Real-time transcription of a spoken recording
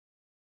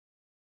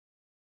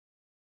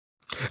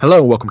Hello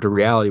and welcome to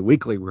Reality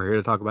Weekly. We're here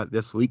to talk about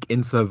this week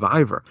in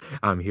Survivor.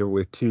 I'm here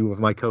with two of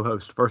my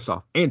co-hosts. First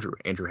off, Andrew.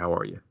 Andrew, how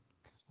are you?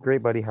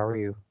 Great, buddy. How are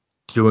you?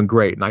 Doing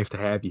great. Nice to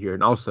have you here.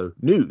 And also,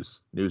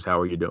 News. News, how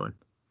are you doing?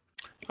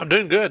 I'm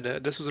doing good.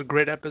 This was a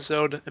great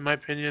episode, in my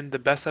opinion, the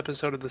best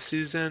episode of the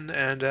season,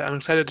 and I'm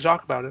excited to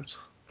talk about it.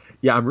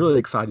 Yeah, I'm really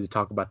excited to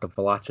talk about the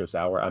Velachos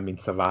Hour. I mean,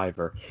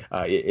 Survivor.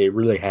 It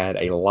really had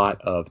a lot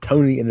of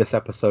Tony in this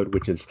episode,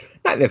 which is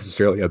not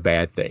necessarily a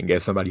bad thing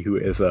as somebody who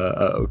is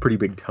a pretty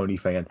big Tony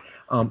fan.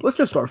 Let's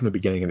just start from the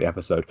beginning of the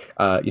episode.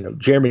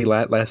 Jeremy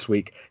last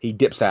week, he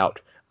dips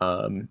out.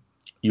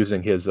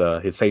 Using his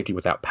safety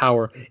without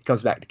power, he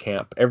comes back to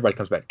camp. Everybody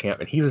comes back to camp,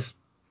 and he's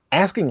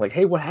asking like,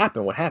 "Hey, what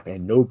happened? What happened?"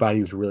 And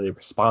nobody's really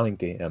responding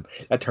to him.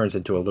 That turns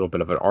into a little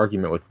bit of an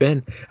argument with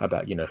Ben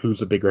about who's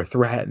a bigger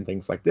threat and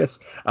things like this.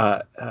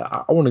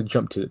 I want to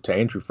jump to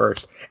Andrew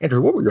first.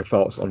 Andrew, what were your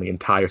thoughts on the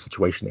entire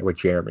situation there with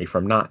Jeremy,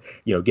 from not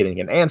getting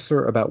an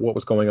answer about what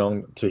was going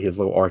on to his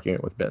little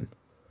argument with Ben?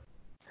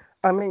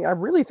 I mean, I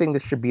really think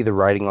this should be the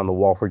writing on the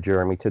wall for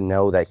Jeremy to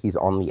know that he's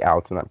on the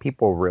outs and that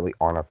people really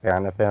aren't a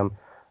fan of him.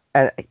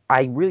 And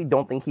I really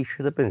don't think he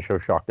should have been so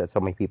shocked that so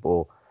many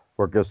people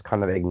were just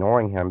kind of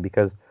ignoring him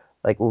because,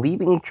 like,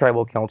 leaving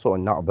tribal council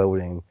and not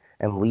voting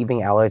and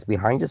leaving allies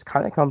behind just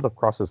kind of comes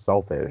across as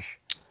selfish.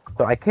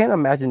 So I can't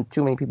imagine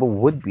too many people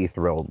would be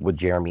thrilled with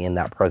Jeremy in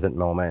that present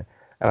moment.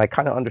 And I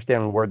kind of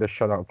understand where the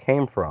shutout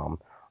came from.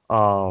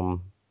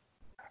 Um,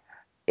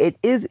 It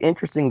is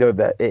interesting, though,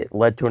 that it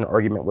led to an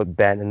argument with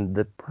Ben. And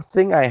the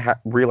thing I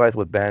realized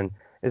with Ben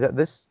is that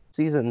this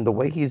season, the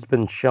way he's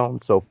been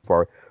shown so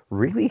far,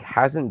 really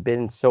hasn't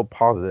been so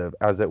positive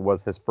as it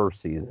was his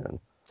first season.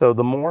 So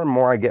the more and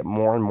more I get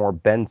more and more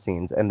Ben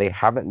scenes, and they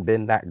haven't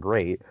been that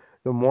great,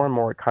 the more and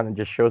more it kind of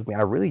just shows me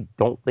I really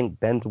don't think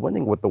Ben's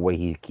winning with the way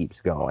he keeps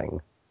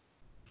going.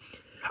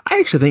 I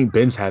actually think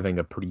Ben's having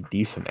a pretty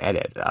decent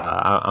edit.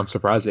 I'm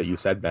surprised that you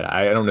said that.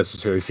 I don't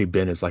necessarily see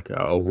Ben as like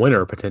a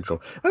winner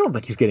potential. I don't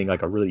think he's getting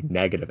like a really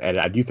negative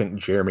edit. I do think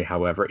Jeremy,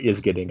 however,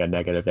 is getting a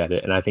negative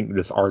edit, and I think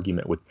this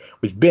argument with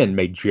Ben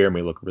made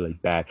Jeremy look really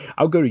bad.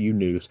 I'll go to you,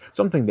 News.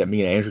 Something that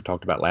me and Andrew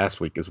talked about last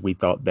week is we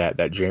thought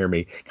that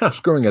Jeremy kind of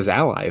screwing his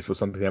allies was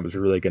something that was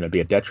really going to be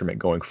a detriment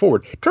going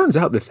forward. Turns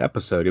out this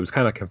episode, it was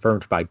kind of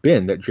confirmed by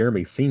Ben that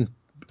Jeremy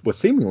was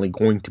seemingly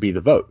going to be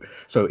the vote.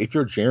 So if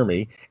you're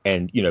Jeremy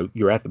and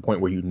you're at the point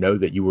where you know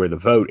that you were the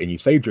vote and you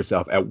saved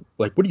yourself,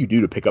 what do you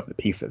do to pick up the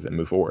pieces and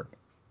move forward?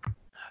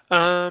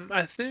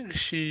 I think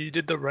she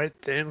did the right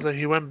things. Like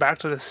he went back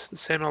to the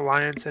same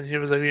alliance, and he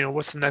was like,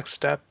 what's the next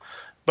step?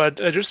 But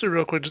just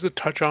to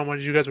touch on what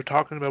you guys were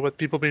talking about with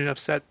people being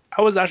upset,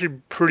 I was actually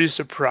pretty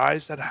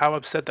surprised at how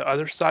upset the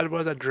other side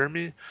was at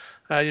Jeremy.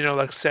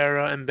 Like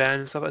Sarah and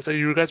Ben and stuff like that.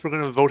 You guys were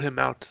going to vote him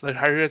out. Like,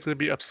 how are you guys going to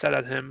be upset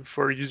at him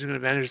for using an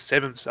advantage to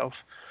save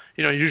himself?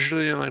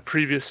 Usually in like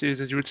previous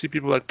seasons, you would see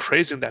people like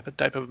praising that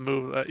type of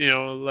move.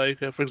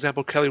 For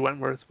example, Kelly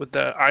Wentworth with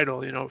the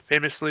Idol.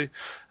 Famously,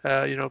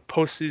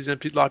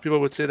 postseason, a lot of people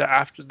would say that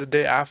after the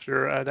day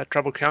after that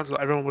Tribal Council,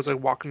 everyone was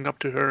like walking up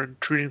to her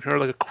and treating her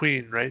like a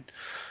queen, right?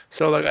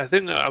 So like I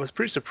think I was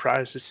pretty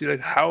surprised to see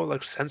like how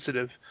like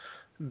sensitive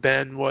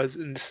Ben was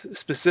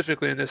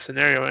specifically in this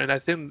scenario, and I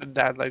think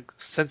that like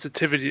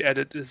sensitivity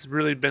edit has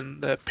really been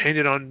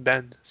painted on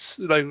Ben,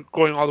 like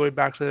going all the way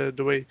back to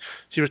the way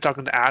she was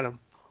talking to Adam.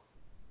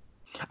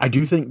 I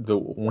do think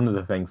one of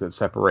the things that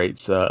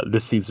separates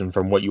this season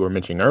from what you were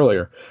mentioning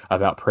earlier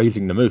about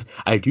praising the move,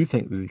 I do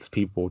think these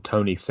people,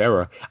 Tony,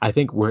 Sarah, I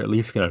think we're at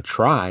least going to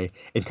try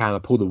and kind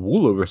of pull the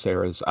wool over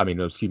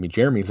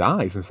Jeremy's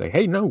eyes and say,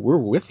 hey, no, we're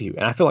with you.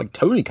 And I feel like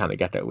Tony kind of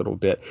got that little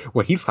bit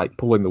where he's like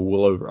pulling the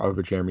wool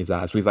over Jeremy's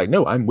eyes. Where he's like,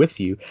 no, I'm with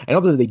you. And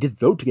although they did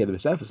vote together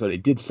this episode,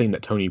 it did seem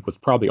that Tony was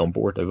probably on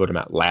board to vote him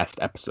out last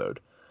episode.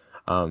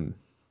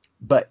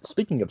 But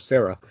speaking of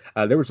Sarah,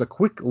 there was a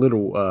quick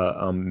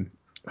little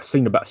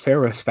scene about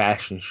Sarah's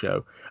fashion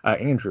show.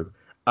 Andrew,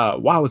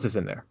 why was this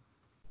in there?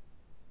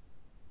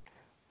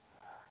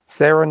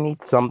 Sarah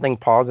needs something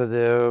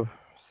positive.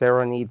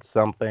 Sarah needs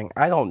something.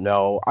 I don't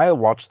know. I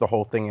watched the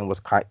whole thing and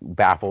was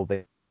baffled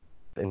in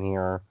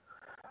here.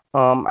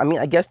 I mean,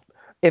 I guess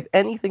if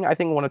anything, I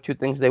think one of two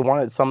things. They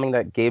wanted something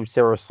that gave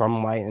Sarah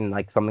sunlight and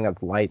like something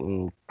that's light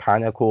and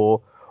kind of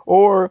cool,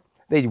 or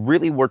they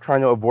really were trying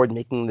to avoid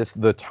making this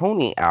the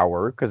Tony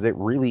hour because it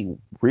really,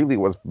 really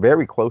was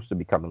very close to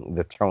becoming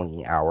the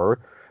Tony hour.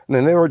 And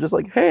then they were just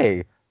like,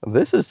 hey,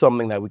 this is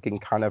something that we can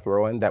kind of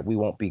throw in that we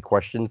won't be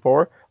questioned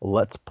for.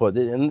 Let's put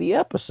it in the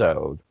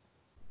episode.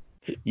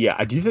 Yeah,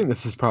 I do think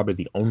this is probably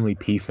the only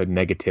piece of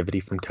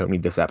negativity from Tony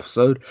this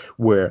episode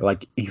where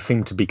like he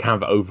seemed to be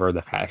kind of over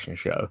the fashion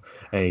show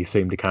and he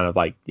seemed to kind of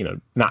like,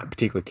 not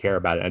particularly care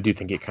about it. I do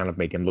think it kind of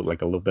made him look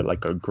like a little bit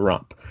like a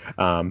grump.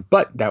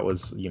 But that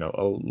was,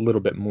 a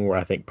little bit more,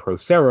 I think, pro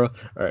Sarah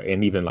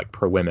and even like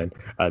pro women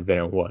than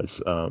it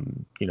was,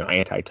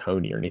 anti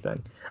Tony or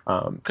anything. Can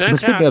I, But can I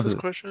speaking ask of this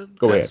question?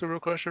 go Can I ahead. ask a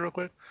real question real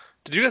quick?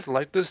 Did you guys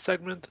like this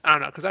segment? I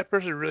don't know, because I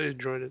personally really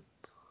enjoyed it.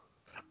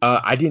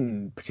 I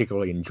didn't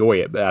particularly enjoy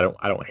it, but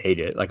I don't hate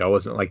it. Like I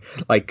wasn't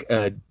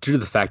due to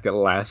the fact that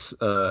last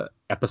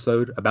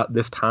episode about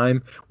this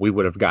time we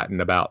would have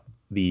gotten about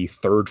the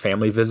third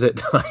family visit.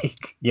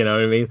 Like, you know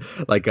what I mean?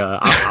 Like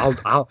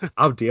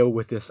I'll deal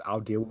with this.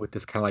 I'll deal with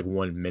this kind of like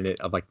 1 minute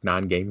of like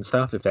non-game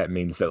stuff if that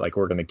means that like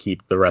we're gonna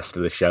keep the rest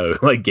of the show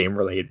like game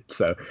related.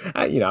 So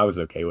I was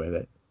okay with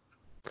it.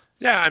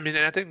 Yeah, I mean,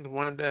 and I think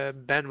one of the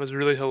Ben was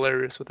really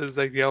hilarious with his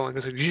like yelling.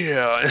 It's like,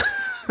 yeah,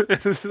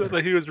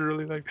 like he was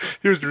really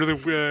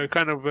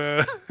kind of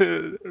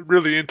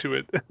really into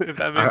it. If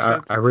that makes I,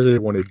 sense. I really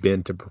wanted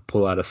Ben to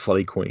pull out a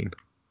Slay Queen.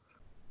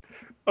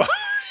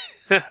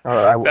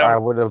 I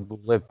That would have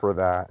lived for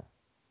that.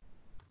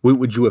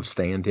 Would you have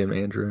stand him,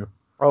 Andrew?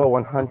 Oh,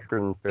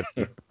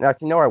 150.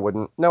 Actually, no, I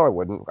wouldn't. No, I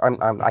wouldn't.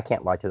 I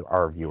can't lie to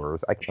our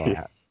viewers. I can't.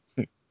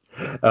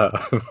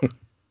 Uh,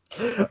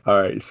 all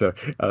right. So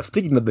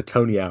speaking of the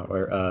Tony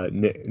Hour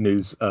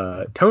news,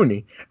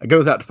 Tony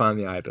goes out to find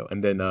the idol,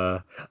 and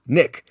then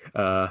Nick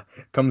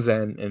comes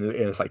in and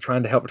is like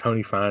trying to help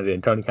Tony find it,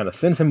 and Tony kind of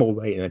sends him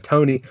away, and then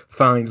Tony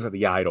finds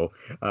the idol.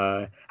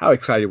 How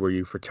excited were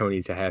you for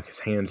Tony to have his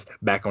hands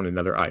back on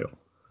another idol?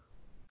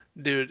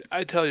 Dude,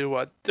 I tell you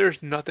what,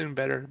 there's nothing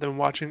better than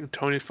watching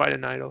Tony fight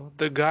an idol.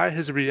 The guy,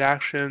 his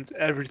reactions,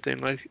 everything,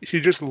 like he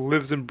just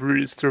lives and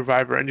breathes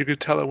Survivor, and you could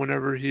tell it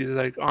whenever he's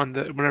like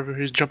whenever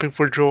he's jumping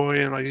for joy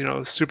and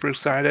like super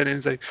excited, and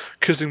he's like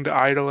kissing the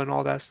idol and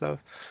all that stuff.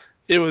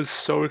 It was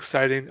so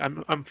exciting.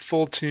 I'm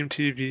full team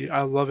TV.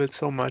 I love it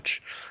so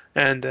much,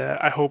 and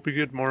I hope we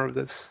get more of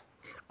this.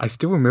 I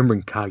still remember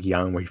in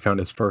Kagiyan where he found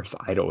his first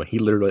idol, and he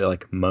literally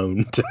like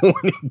moaned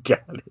when he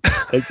got it.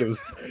 Like it was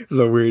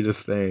the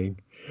weirdest thing.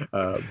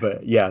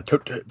 But yeah,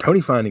 Tony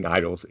finding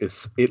idols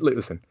is it.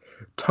 Listen,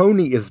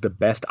 Tony is the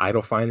best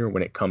idol finder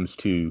when it comes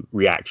to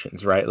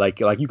reactions, right? Like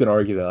you can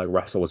argue that like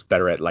Russell was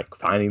better at like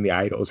finding the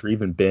idols, or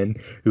even Ben,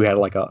 who had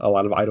like a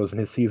lot of idols in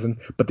his season.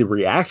 But the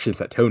reactions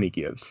that Tony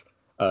gives,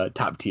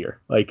 top tier.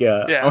 Like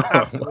Yeah,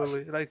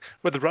 absolutely. Like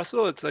with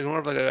Russell, it's like more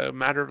of like a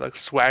matter of like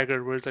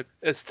swagger, where it's like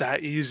it's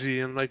that easy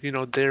and like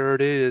there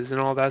it is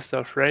and all that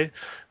stuff, right?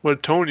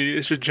 With Tony,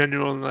 it's just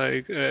genuine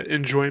like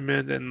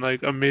enjoyment and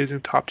like amazing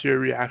top tier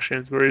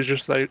reactions, where he's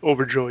just like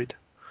overjoyed.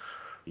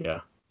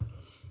 yeah.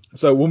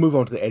 So we'll move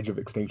on to the Edge of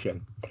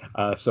Extinction.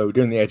 So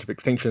during the Edge of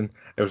Extinction,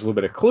 there was a little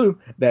bit of clue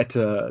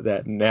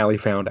that Nally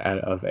found out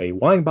of a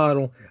wine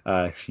bottle.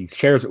 She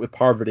shares it with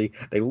Parvati.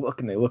 They look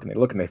and they look and they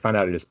look and they find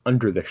out it is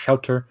under the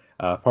shelter.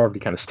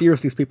 Parvati kind of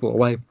steers these people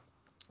away.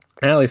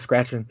 Nally's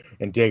scratching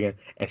and digging,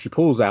 and she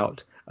pulls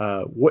out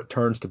what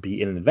turns to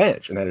be an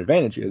advantage, and that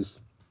advantage is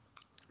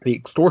the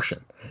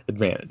extortion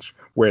advantage,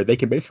 where they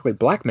can basically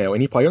blackmail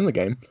any player in the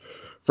game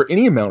for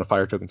any amount of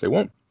fire tokens they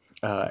want.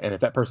 And if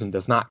that person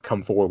does not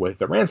come forward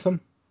with a ransom,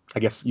 I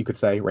guess you could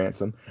say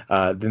ransom,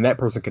 then that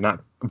person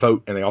cannot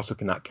vote, and they also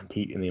cannot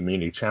compete in the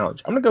immunity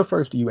challenge. I'm going to go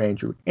first to you,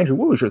 Andrew. Andrew,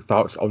 what was your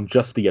thoughts on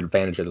just the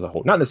advantage of the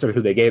whole? Not necessarily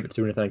who they gave it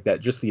to or anything like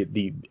that, just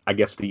the I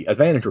guess the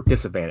advantage or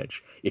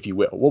disadvantage, if you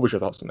will. What was your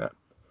thoughts on that?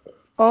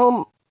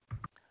 Um,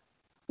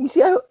 you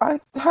see, I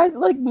had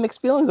like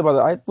mixed feelings about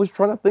it. I was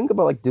trying to think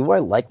about like, do I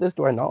like this?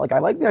 Do I not? Like, I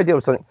like the idea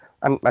of something.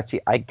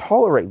 I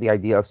tolerate the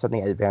idea of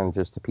sending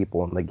advantages to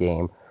people in the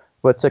game,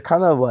 but to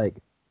kind of like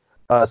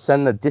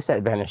send the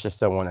disadvantage to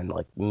someone and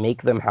like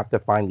make them have to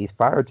find these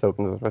fire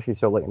tokens, especially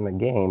so late in the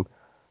game,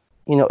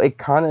 it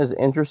kind of is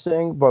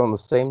interesting. But on the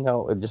same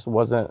note, it just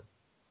wasn't.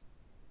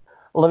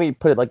 Let me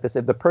put it like this: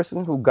 if the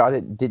person who got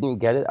it didn't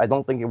get it, I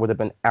don't think it would have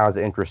been as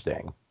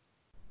interesting.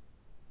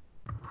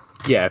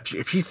 Yeah,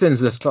 if she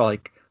sends this to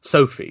like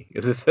Sophie,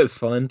 is this as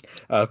fun?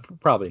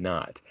 Probably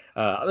not.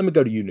 Let me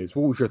go to you, News.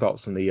 What was your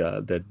thoughts on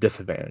the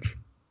disadvantage?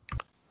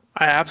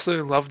 I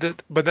absolutely loved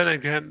it, but then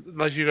again,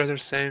 like you guys are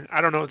saying,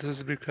 I don't know if this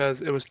is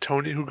because it was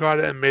Tony who got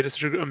it and made it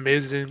such an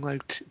amazing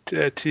like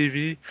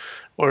TV,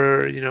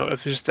 or if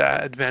it's just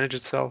the advantage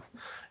itself.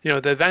 The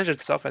advantage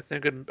itself, I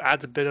think it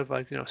adds a bit of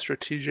like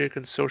strategic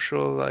and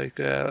social like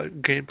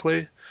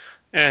gameplay,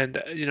 and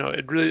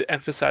it really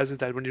emphasizes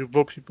that when you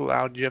vote people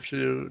out, you have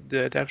to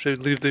they actually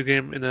leave the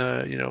game in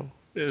a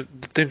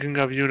thinking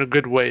of you in a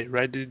good way,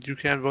 right? You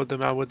can't vote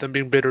them out with them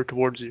being bitter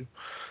towards you.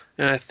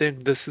 And I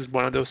think this is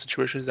one of those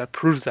situations that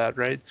proves that,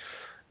 right?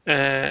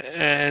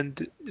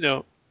 And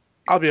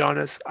I'll be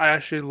honest, I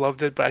actually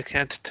loved it, but I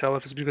can't tell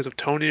if it's because of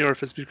Tony or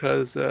if it's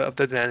because of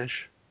the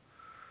advantage.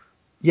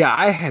 Yeah,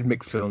 I had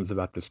mixed feelings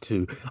about this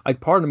too. Like,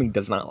 part of me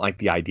does not like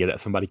the idea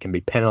that somebody can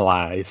be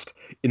penalized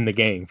in the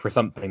game for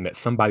something that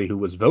somebody who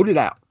was voted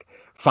out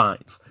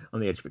finds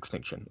on the Edge of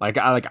Extinction. I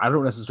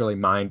don't necessarily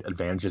mind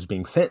advantages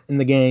being sent in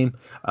the game.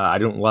 I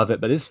don't love it,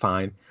 but it's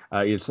fine.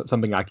 It's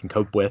something I can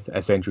cope with,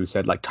 as Andrew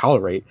said, like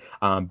tolerate.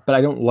 But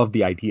I don't love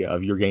the idea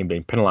of your game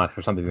being penalized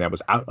for something that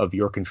was out of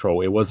your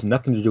control. It was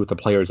nothing to do with the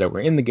players that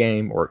were in the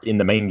game or in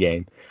the main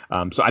game.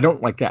 So I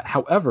don't like that.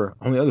 However,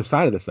 on the other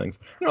side of this things,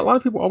 a lot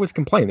of people always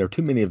complain there are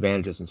too many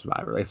advantages in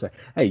Survivor. They say,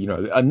 hey,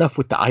 enough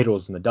with the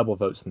idols and the double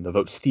votes and the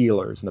vote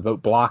stealers and the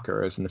vote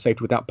blockers and the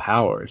safety without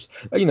powers.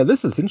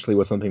 This essentially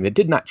was something that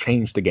did not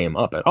change the game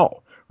up at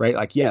all, right?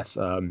 Like, yes,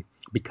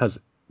 because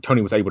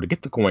Tony was able to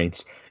get the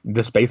coins,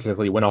 this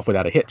basically went off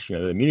without a hitch.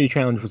 The immunity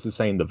challenge was the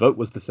same, the vote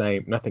was the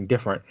same, nothing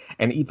different.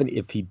 And even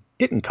if he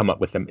didn't come up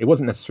with them, it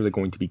wasn't necessarily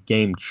going to be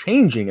game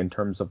changing in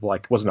terms of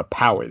it wasn't a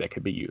power that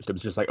could be used. It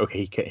was just okay,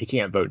 he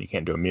can't vote, he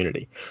can't do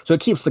immunity. So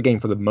it keeps the game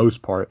for the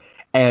most part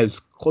as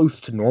close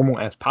to normal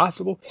as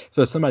possible.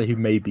 So somebody who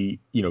maybe,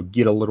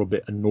 get a little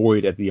bit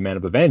annoyed at the amount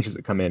of advantages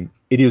that come in,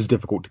 it is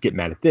difficult to get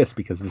mad at this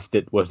because this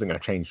wasn't going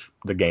to change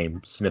the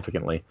game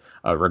significantly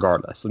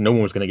regardless. So no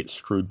one was going to get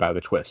screwed by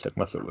the twist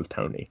unless it was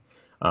Tony.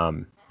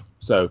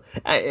 So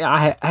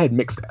I had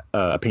mixed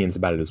opinions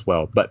about it as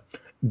well. But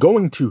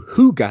going to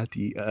who got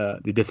the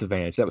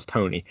disadvantage, that was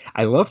Tony.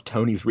 I loved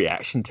Tony's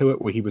reaction to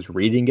it where he was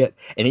reading it,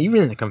 and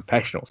even in the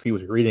confessionals, he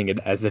was reading it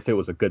as if it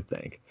was a good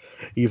thing.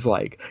 He's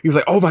like,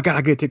 oh my God,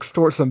 I get to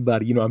extort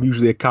somebody. I'm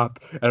usually a cop.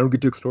 I don't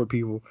get to extort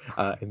people.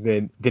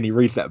 And then he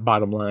reads that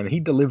bottom line, and he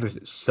delivers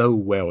it so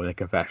well in the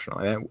confessional.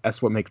 And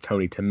that's what makes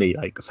Tony, to me,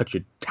 such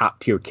a top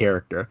tier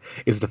character,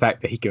 is the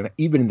fact that he can,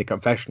 even in the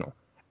confessional,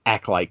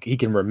 act like he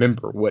can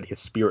remember what his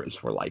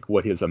spirits were like,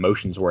 what his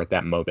emotions were at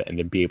that moment, and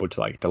then be able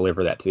to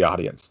deliver that to the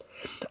audience.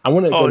 I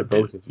want to go to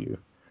both of you.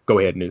 Go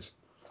ahead, Newz.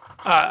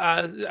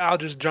 I'll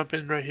just jump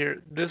in right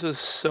here. This was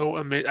so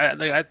amazing.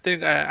 I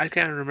think I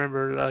can't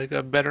remember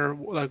a better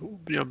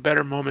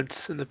better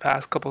moments in the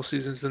past couple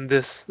seasons than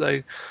this.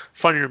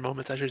 Funnier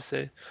moments, I should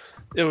say.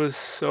 It was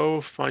so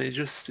funny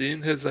just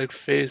seeing his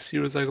face. He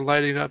was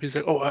lighting up. He's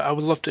like, "Oh, I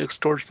would love to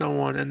extort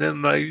someone," and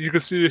then you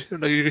could see you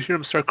could hear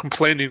him start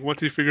complaining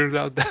once he figures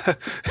out that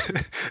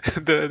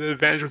the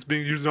advantage was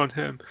being used on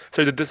him.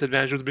 Sorry, the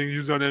disadvantage was being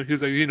used on him.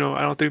 He's like, I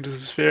don't think this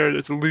is fair.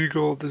 It's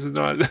illegal. This is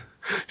not.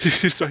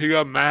 So he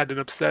got mad and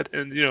upset,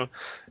 and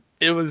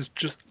it was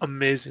just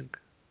amazing.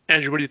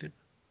 Andrew, what do you think?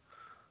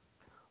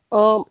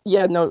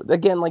 Yeah, no,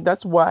 again,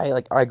 that's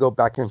why I go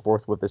back and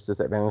forth with this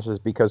disadvantage is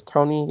because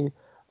Tony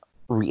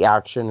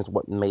reaction is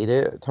what made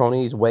it.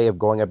 Tony's way of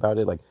going about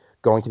it,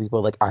 going to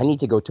people I need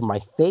to go to my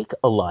fake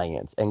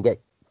alliance and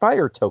get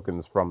fire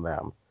tokens from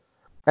them.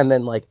 And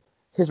then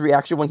his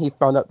reaction when he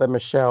found out that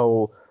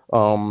Michelle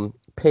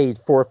paid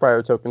 4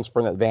 fire tokens for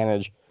an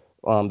advantage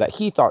that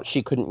he thought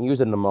she couldn't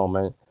use in the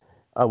moment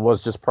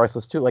was just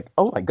priceless too.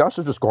 Oh my gosh,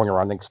 they're just going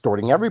around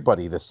extorting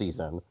everybody this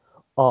season.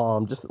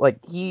 Just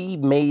he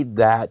made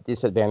that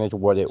disadvantage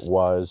what it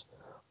was.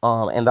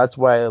 And that's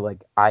why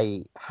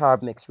I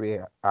have mixed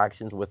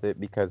reactions with it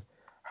because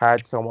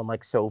had someone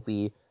like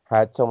Sophie,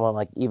 had someone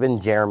like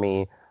even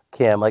Jeremy,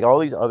 Kim, all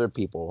these other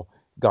people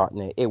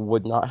gotten it, it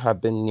would not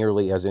have been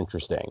nearly as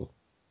interesting.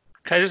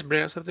 Can I just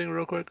bring up something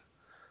real quick?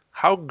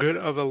 How good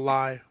of a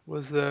lie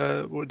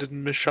what did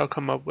Michelle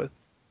come up with?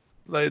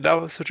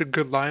 That was such a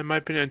good lie in my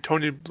opinion. And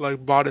Tony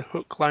bought it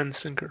hook, line, and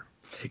sinker.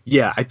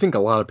 Yeah, I think a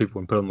lot of people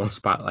when put on a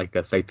spot like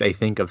this, they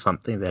think of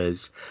something that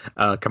is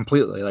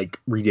completely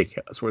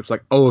ridiculous. Where it's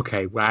oh,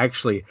 okay, well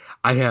actually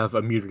I have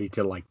immunity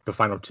to the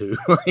final 2.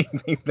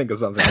 They think of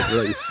something that's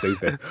really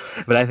stupid.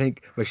 But I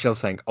think Michelle's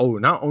saying, oh,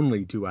 not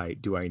only do I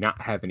not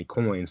have any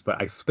coins,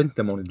 but I spent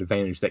them on an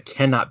advantage that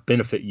cannot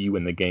benefit you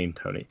in the game,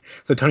 Tony.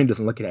 So Tony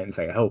doesn't look at it and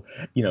say, oh,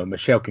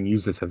 Michelle can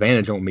use this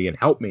advantage on me and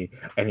help me.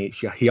 And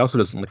he also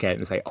doesn't look at it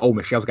and say, oh,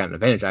 Michelle's got an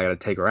advantage, I got to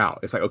take her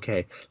out. It's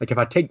okay, if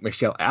I take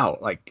Michelle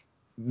out,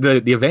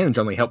 the advantage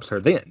only helps her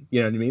then.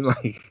 You know what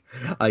I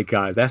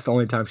mean? That's the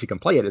only time she can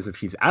play it is if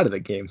she's out of the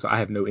game. So I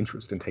have no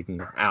interest in taking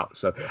her out.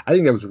 So I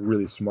think that was a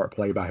really smart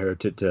play by her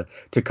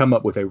to come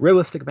up with a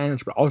realistic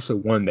advantage, but also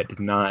one that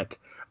did not,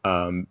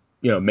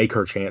 make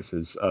her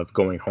chances of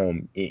going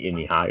home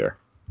any higher.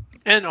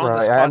 And on right.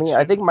 the spot, I mean,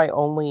 I think my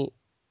only.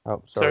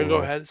 Oh, sorry. Go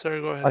ahead.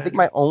 Sorry, go ahead. I think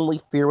my only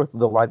fear with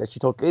the lie that she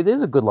told, it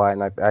is a good lie,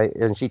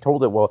 and she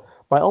told it well.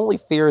 My only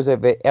fear is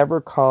if it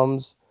ever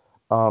comes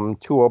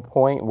to a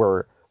point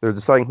where they're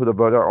deciding who to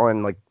vote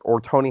on, or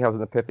Tony has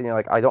an epiphany,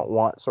 I don't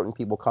want certain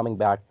people coming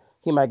back.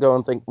 He might go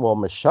and think, well,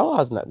 Michelle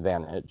has an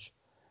advantage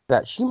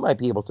that she might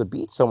be able to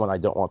beat someone I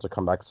don't want to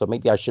come back, so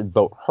maybe I should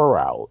vote her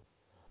out.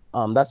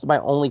 That's my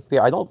only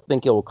fear. I don't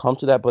think it will come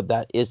to that, but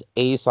that is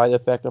a side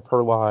effect of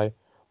her lie.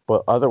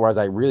 But otherwise,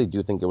 I really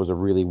do think it was a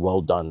really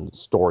well done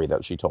story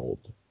that she told.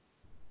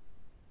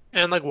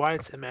 And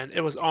Wyatt said, man,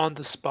 it was on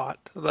the spot.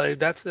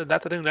 That's the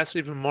thing that's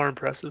even more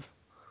impressive.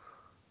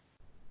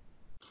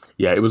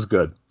 Yeah, it was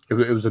good.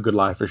 It was a good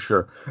lie for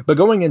sure. But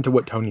going into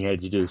what Tony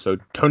had to do, so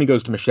Tony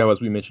goes to Michelle, as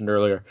we mentioned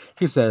earlier.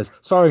 He says,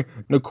 sorry,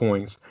 no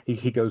coins.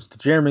 He goes to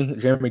Jeremy.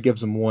 Jeremy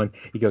gives him 1.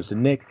 He goes to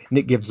Nick.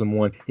 Nick gives him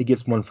 1. He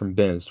gets 1 from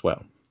Ben as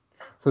well.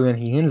 So then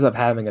he ends up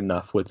having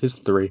enough with his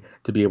 3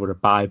 to be able to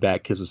buy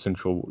back his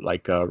essential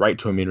right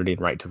to immunity and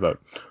right to vote.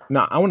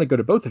 Now, I want to go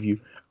to both of you.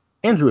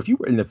 Andrew, if you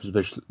were in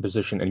this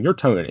position and you're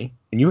Tony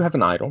and you have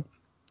an idol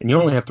and you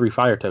only have 3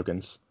 fire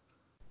tokens,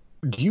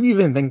 do you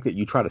even think that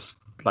you try to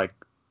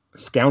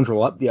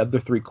scoundrel up the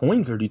other 3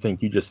 coins, or do you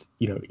think you just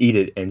eat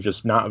it and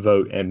just not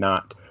vote and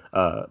not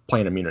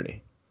play an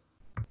immunity?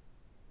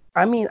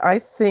 I mean,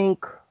 the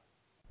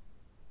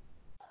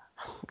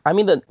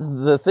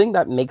thing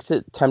that makes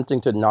it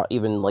tempting to not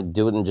even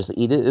do it and just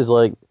eat it is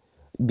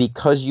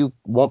because you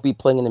won't be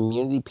playing an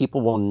immunity, people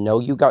will know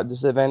you got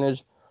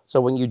disadvantage. So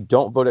when you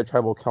don't vote at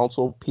tribal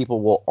council, people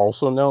will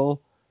also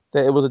know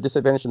that it was a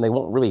disadvantage and they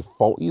won't really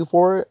fault you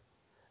for it.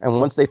 And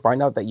once they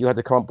find out that you had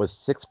to come up with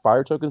 6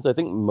 fire tokens, I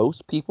think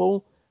most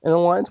people in an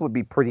alliance would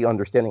be pretty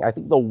understanding. I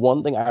think the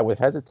one thing I would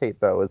hesitate,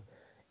 though, is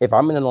if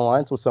I'm in an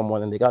alliance with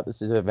someone and they got this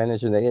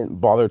disadvantage and they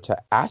didn't bother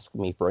to ask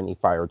me for any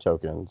fire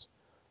tokens,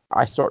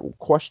 I start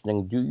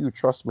questioning, do you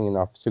trust me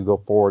enough to go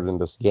forward in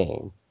this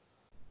game?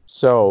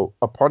 So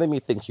a part of me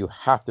thinks you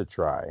have to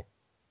try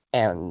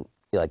and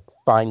like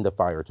find the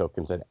fire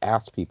tokens and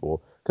ask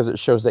people because it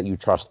shows that you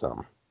trust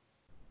them.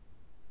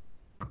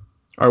 All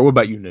right, what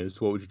about you, Newz?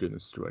 What would you do in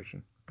this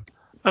situation?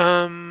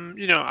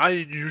 I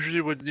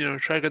usually would,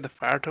 try to get the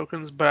fire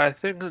tokens, but I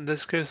think in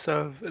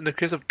the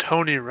case of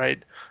Tony,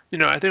 right,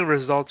 I think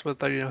results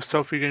with like,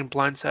 Sophie getting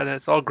blindsided,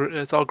 it's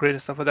all great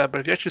and stuff like that.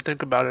 But if you actually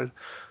think about it,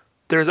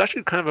 there's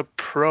actually kind of a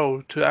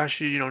pro to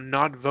actually,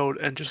 not vote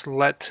and just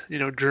let,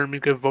 Jeremy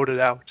get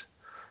voted out.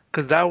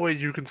 Because that way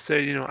you can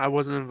say, I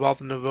wasn't involved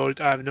in the vote,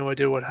 I have no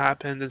idea what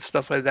happened and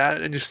stuff like that,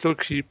 and you still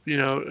keep,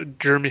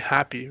 Jeremy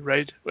happy,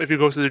 right? If he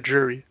goes to the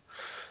jury.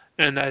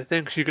 And I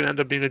think he could end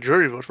up being a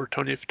jury vote for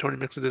Tony if Tony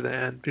makes it to the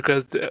end,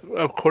 because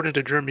according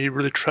to Jeremy, he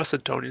really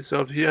trusted Tony.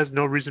 So if he has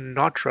no reason to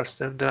not trust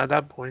him, then at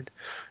that point,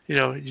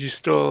 he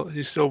still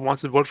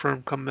wants to vote for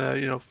him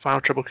come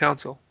final triple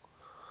council.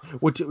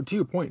 Well, to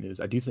your point is,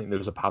 I do think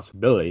there's a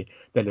possibility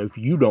that if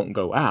you don't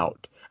go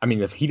out, I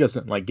mean, if he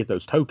doesn't like get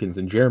those tokens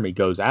and Jeremy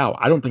goes out,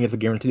 I don't think it's a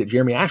guarantee that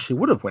Jeremy actually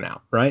would have went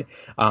out, right?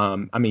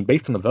 I mean,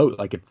 based on the vote,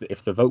 like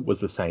if the vote was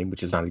the same,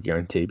 which is not a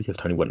guarantee because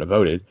Tony wouldn't have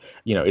voted,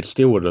 it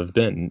still would have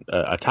been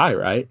a tie,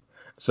 right?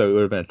 So it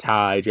would have been a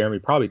tie. Jeremy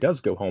probably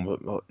does go home,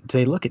 but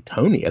they look at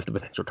Tony as the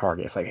potential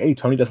target. It's like, hey,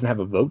 Tony doesn't have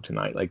a vote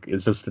tonight. Like,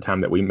 is this the time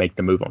that we make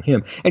the move on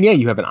him? And yeah,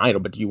 you have an idol,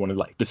 but do you want to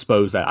like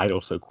dispose that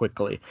idol so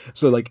quickly?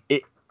 So like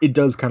it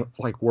does kind of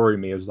like worry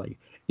me as like,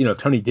 if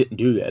Tony didn't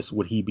do this,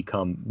 would he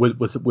become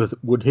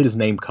would his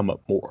name come up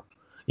more?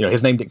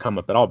 His name didn't come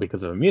up at all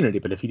because of immunity,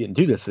 but if he didn't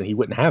do this, then he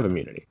wouldn't have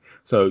immunity.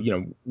 So,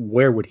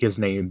 where would his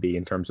name be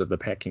in terms of the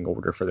pecking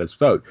order for this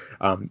vote?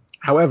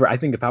 However, I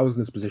think if I was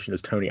in this position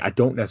as Tony, I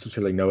don't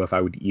necessarily know if I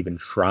would even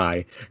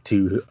try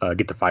to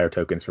get the fire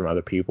tokens from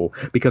other people,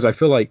 because I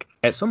feel like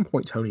at some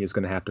point Tony is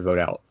going to have to vote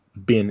out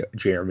Ben,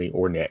 Jeremy,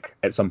 or Nick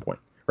at some point,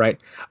 right?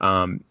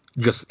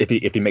 Just if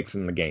he makes it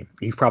in the game,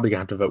 he's probably gonna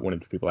have to vote one of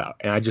these people out.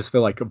 And I just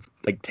feel like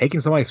taking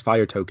somebody's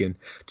fire token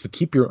to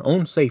keep your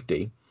own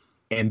safety,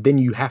 and then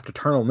you have to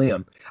turn on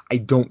them. I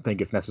don't think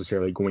it's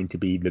necessarily going to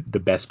be the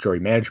best jury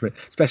management,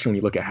 especially when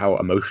you look at how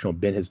emotional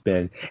Ben has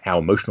been, how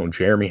emotional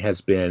Jeremy has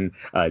been.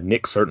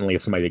 Nick certainly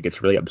is somebody that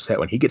gets really upset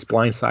when he gets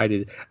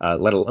blindsided,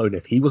 let alone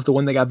if he was the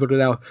one that got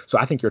voted out. So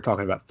I think you're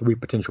talking about 3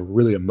 potential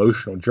really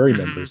emotional jury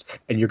members,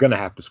 and you're going to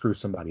have to screw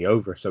somebody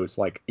over. So it's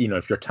like,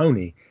 if you're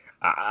Tony,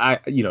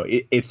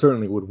 it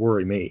certainly would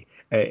worry me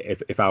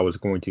if I was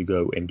going to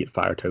go and get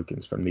fire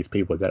tokens from these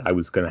people that I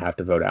was going to have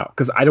to vote out,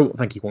 because I don't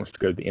think he wants to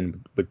go to the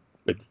end with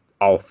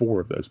all 4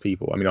 of those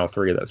people. I mean, all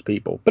 3 of those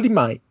people, but he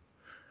might.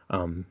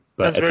 But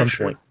That's at very some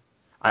true. point,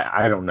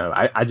 I don't know.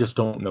 I just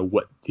don't know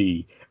what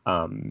the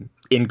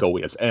end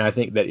goal is. And I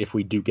think that if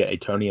we do get a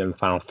Tony in the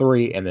final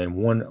 3 and then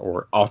one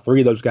or all 3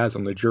 of those guys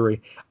on the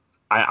jury,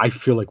 I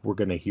feel like we're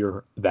going to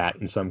hear that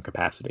in some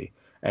capacity.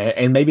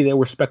 And maybe they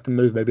respect the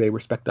move, maybe they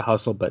respect the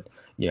hustle, but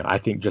I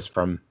think just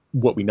from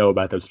what we know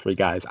about those 3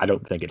 guys, I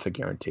don't think it's a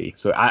guarantee.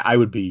 So I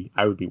would be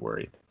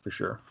worried for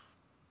sure.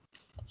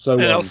 So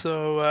And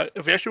also,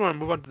 if we actually want to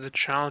move on to the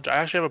challenge, I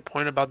actually have a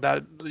point about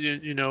that.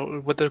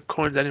 With the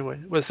coins anyway,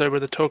 with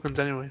the tokens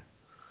anyway.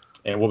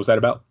 And what was that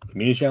about? The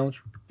immunity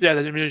challenge? Yeah,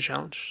 the immunity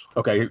challenge.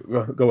 Okay,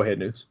 go ahead,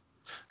 Newz.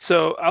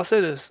 So I'll say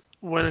this: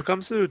 when it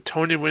comes to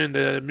Tony winning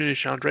the immunity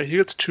challenge, right? He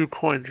gets 2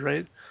 coins,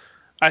 right?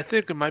 I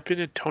think, in my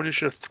opinion, Tony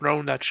should have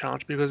thrown that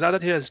challenge, because now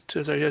that he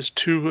has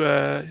two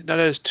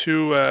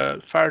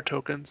fire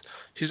tokens,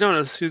 he's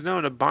now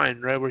in a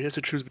bind, right, where he has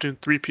to choose between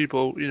 3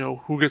 people,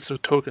 who gets the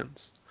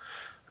tokens,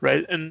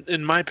 right? And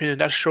in my opinion,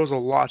 that shows a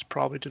lot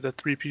probably to the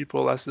 3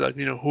 people as to, like,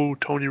 who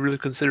Tony really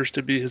considers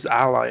to be his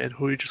ally and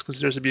who he just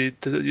considers to be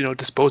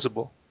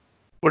disposable.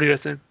 What do you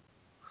guys think?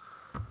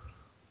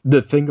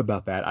 The thing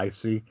about that I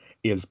see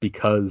is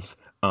because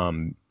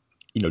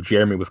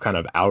Jeremy was kind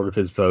of out of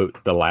his vote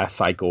the last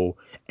cycle,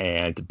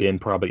 and Ben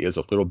probably is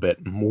a little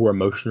bit more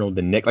emotional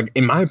than Nick. Like,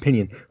 in my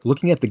opinion,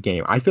 looking at the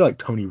game, I feel like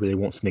Tony really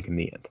wants Nick in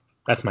the end.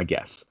 That's my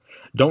guess.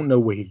 Don't know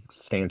where he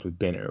stands with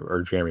Ben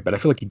or Jeremy, but I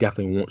feel like he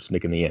definitely wants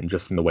Nick in the end,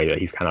 just in the way that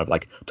he's kind of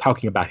like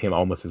talking about him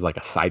almost as like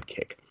a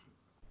sidekick.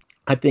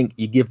 I think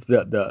you give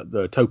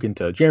the token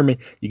to Jeremy,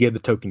 you give the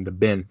token to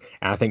Ben,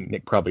 and I think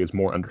Nick probably is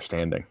more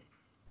understanding.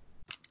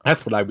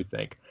 That's what I would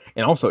think.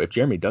 And also, if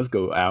Jeremy does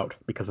go out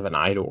because of an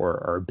idol,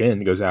 or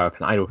Ben goes out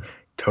with an idol,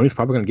 Tony's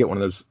probably going to get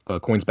one of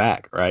those coins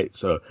back, right?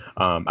 So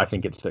I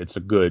think it's a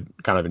good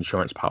kind of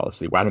insurance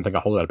policy. Well, I don't think a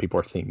whole lot of people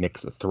are seeing Nick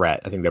as a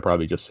threat. I think they're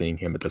probably just seeing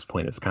him at this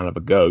point as kind of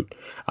a goat.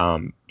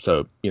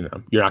 So you're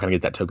not going to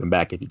get that token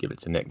back if you give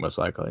it to Nick, most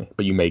likely.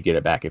 But you may get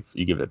it back if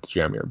you give it to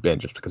Jeremy or Ben,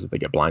 just because if they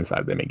get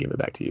blindsided, they may give it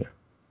back to you,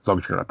 as long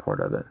as you're not part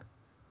of it.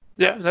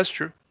 Yeah, that's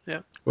true.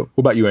 Yeah. What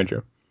about you,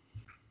 Andrew?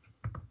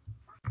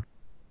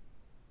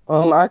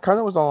 I kind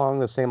of was along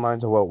the same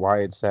lines of what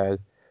Wyatt said.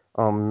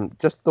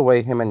 Just the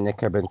way him and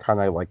Nick have been kind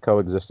of like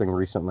coexisting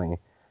recently.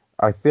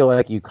 I feel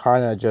like you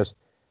kind of just,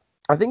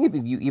 I think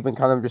if you even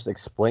kind of just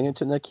explain it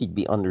to Nick, he'd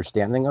be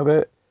understanding of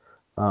it.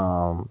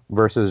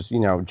 Versus,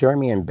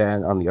 Jeremy and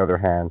Ben, on the other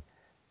hand,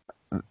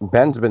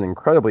 Ben's been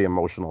incredibly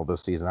emotional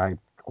this season. I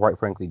quite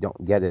frankly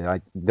don't get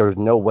it. There's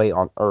no way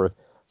on earth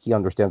he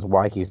understands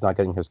why he's not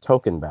getting his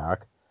token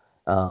back.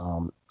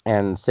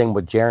 And same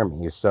with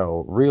Jeremy.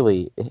 So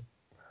really,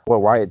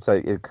 what Wyatt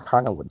said, it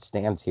kind of what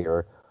stands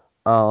here.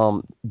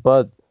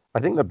 But I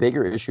think the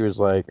bigger issue is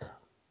like,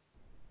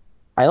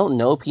 I don't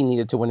know if he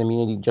needed to win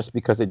immunity just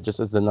because it just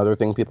is another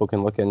thing people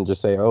can look at and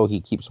just say, oh, he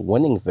keeps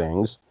winning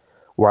things.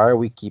 Why are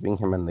we keeping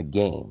him in the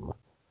game?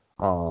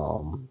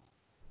 And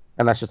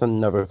that's just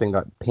another thing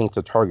that paints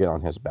a target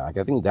on his back.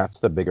 I think that's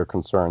the bigger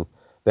concern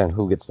than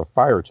who gets the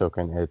fire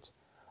token. It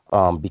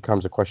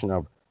becomes a question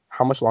of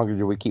how much longer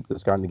do we keep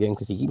this guy in the game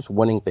because he keeps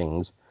winning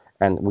things,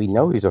 and we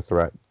know he's a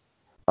threat.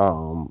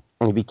 And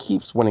if he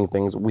keeps winning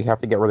things, we have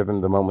to get rid of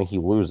him the moment he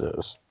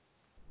loses.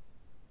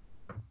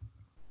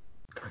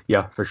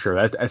 Yeah, for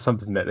sure. That's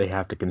something that they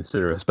have to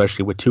consider,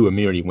 especially with 2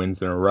 immunity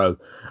wins in a row.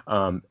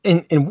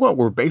 And what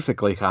we're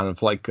basically kind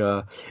of like,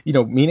 me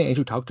and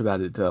Andrew talked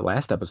about it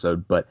last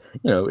episode, but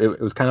it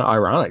was kind of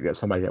ironic that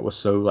somebody that was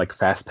so like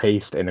fast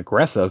paced and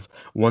aggressive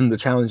won the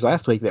challenge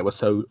last week that was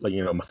so like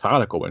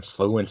methodical and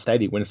slow and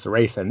steady wins the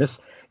race, and this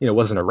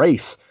wasn't a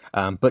race.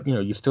 But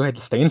you still had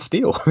to stand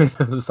still. This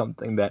is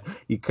something that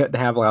you couldn't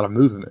have a lot of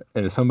movement.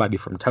 And as somebody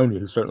from Tony,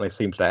 who certainly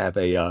seems to have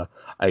a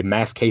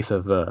mass case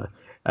of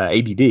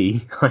ADD,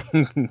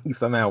 he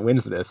somehow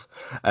wins this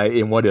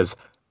in what is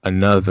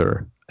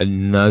another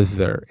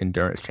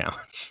endurance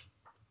challenge.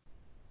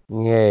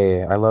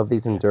 Yay! I love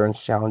these endurance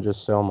challenges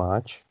so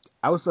much.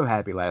 I was so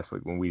happy last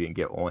week when we didn't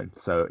get one.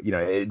 So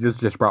it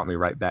just brought me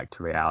right back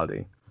to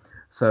reality.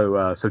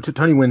 So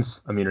Tony wins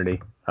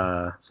immunity.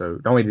 So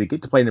not only did he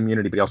get to play in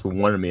immunity, but he also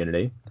won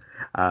immunity.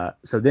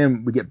 So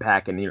then we get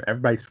back and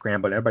everybody's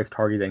scrambling, everybody's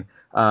targeting.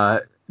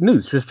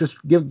 Newz,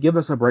 just give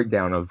us a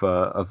breakdown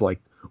of like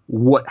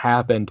what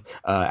happened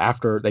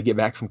after they get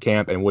back from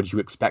camp and what did you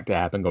expect to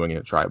happen going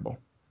into tribal.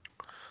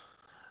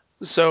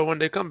 So when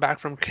they come back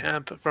from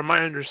camp, from my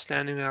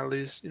understanding at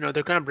least,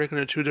 they're kind of breaking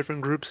into 2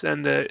 different groups,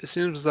 and it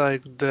seems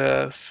like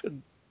the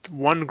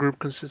one group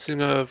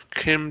consisting of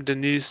Kim,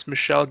 Denise,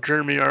 Michelle,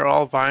 Jeremy are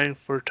all vying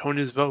for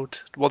Tony's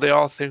vote. Well, they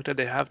all think that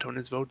they have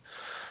Tony's vote.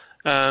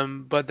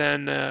 But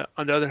then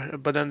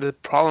the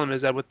problem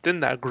is that within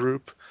that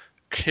group,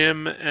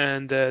 Kim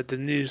and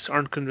Denise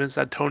aren't convinced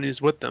that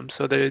Tony's with them,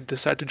 so they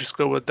decide to just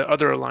go with the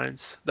other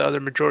alliance, the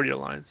other majority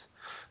alliance.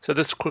 So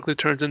this quickly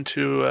turns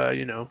into,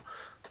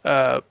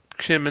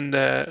 Kim and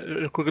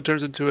it quickly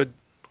turns into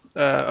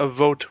a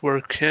vote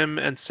where Kim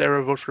and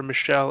Sarah vote for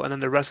Michelle, and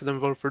then the rest of them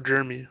vote for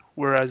Jeremy.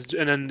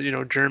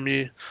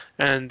 Jeremy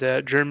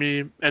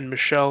and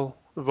Michelle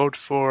vote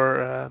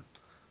for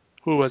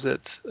who was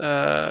it? Who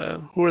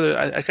are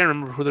I can't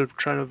remember who they're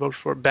trying to vote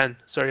for. Ben.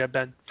 Sorry, yeah,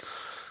 Ben.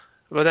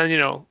 But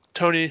then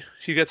Tony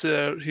he gets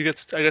I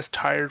guess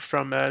tired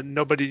from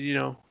nobody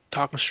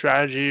talking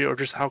strategy or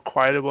just how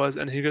quiet it was,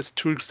 and he gets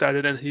too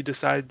excited and he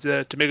decides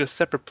to make a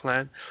separate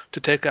plan to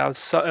take out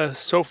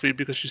Sophie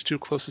because she's too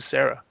close to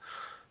Sarah.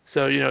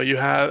 So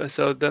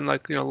then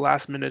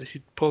last minute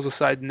he pulls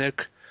aside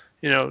Nick,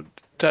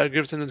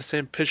 gives him the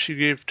same pitch he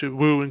gave to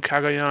Wu and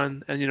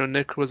Kagayan, and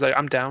Nick was like,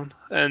 I'm down,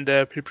 and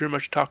he pretty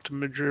much talked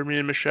to Jeremy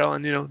and Michelle,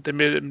 and they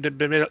made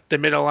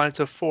an alliance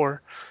of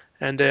 4,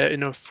 and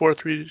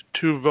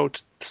 4-3-2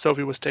 vote.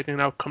 Sophie was taken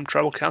out come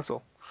tribal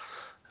council.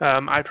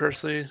 I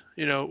personally,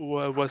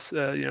 was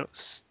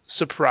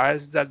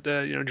surprised that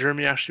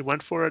Jeremy actually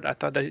went for it. I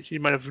thought that he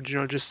might have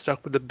just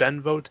stuck with the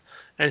Ben vote,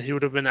 and he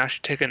would have been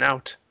actually taken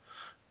out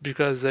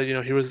because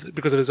he was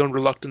because of his own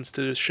reluctance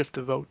to shift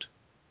the vote.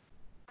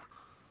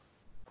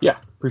 Yeah,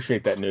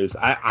 appreciate that news.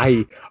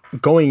 I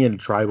going into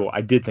tribal,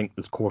 I did think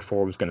this core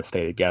 4 was going to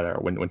stay together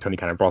when Tony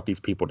kind of brought these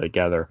people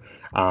together.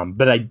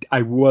 But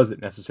I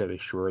wasn't necessarily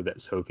sure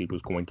that Sophie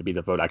was going to be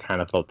the vote. I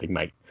kind of thought they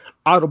might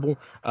audible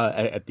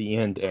at the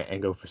end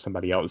and go for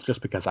somebody else,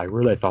 just because I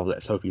really thought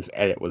that Sophie's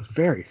edit was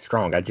very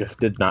strong. I just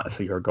did not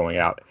see her going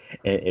out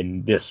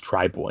in this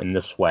tribal in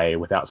this way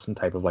without some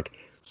type of like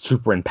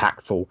super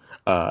impactful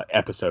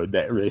episode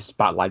that really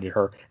spotlighted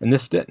her, and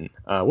this didn't.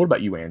 What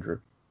about you, Andrew?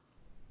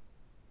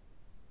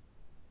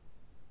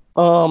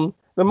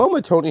 The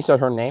moment Tony said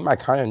her name, I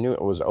kind of knew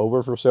it was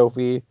over for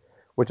Sophie,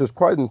 which was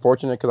quite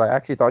unfortunate because I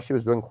actually thought she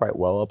was doing quite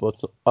well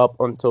up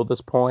until this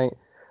point.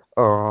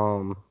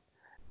 Um,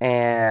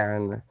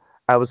 and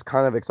I was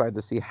kind of excited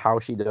to see how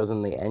she does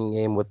in the end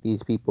game with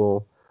these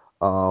people.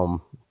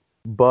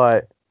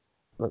 But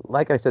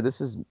like I said, this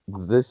is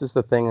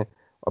the thing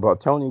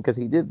about Tony, because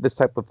he did this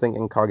type of thing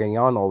in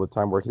Cagayan all the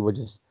time, where he would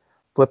just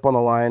flip on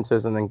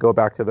alliances and then go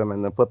back to them,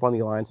 and then flip on the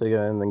alliance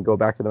again and then go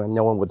back to them, and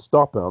no one would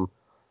stop him.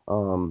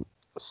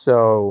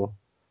 So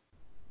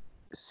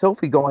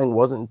Sophie going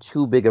wasn't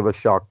too big of a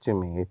shock to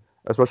me,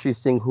 especially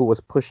seeing who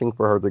was pushing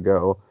for her to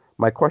go.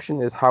 My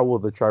question is, how will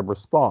the tribe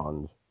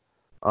respond?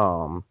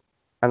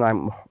 and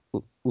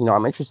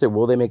I'm interested.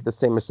 Will they make the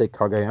same mistake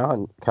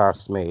Kagayan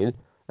cast made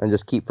and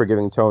just keep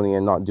forgiving Tony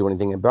and not do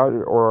anything about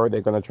it, or are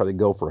they going to try to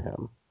go for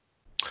him?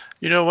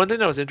 One thing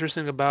that was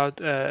interesting about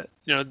the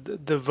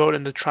vote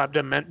and the tribe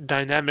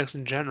dynamics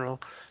in general,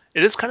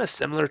 it is kind of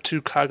similar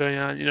to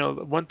Kagayan.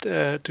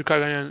 To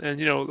Kagayan,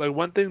 and like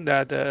one thing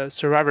that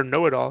Survivor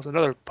Know-It-Alls,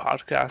 another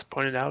podcast,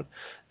 pointed out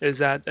is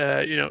that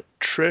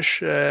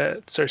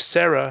Sarah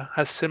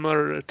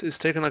is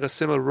taking like a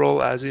similar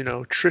role as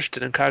Trish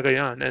did in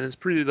Kagayan, and it's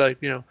pretty like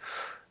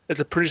it's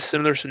a pretty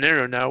similar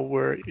scenario now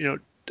where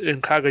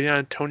in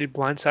Kagayan Tony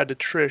blindsided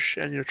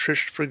Trish, and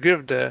Trish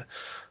forgive the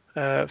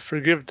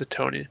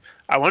Tony.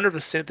 I wonder if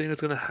the same thing is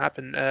going to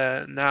happen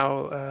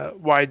now.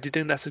 Why do you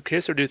think that's the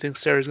case, or do you think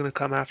Sarah's going to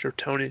come after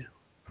Tony?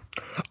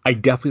 I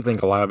definitely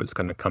think a lot of it's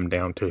going to come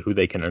down to who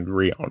they can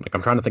agree on. Like,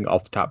 I'm trying to think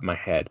off the top of my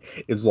head.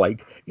 Is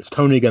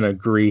Tony going to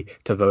agree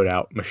to vote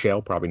out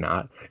Michelle? Probably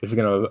not. Is he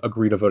going to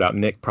agree to vote out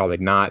Nick? Probably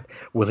not.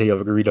 Will he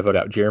agree to vote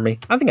out Jeremy?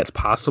 I think that's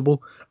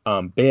possible.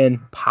 Ben,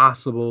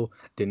 possible.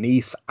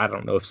 Denise, I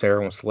don't know if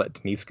Sarah wants to let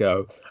Denise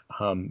go.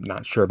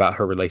 Not sure about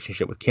her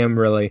relationship with Kim,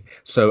 really.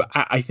 So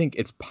I think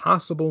it's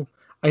possible.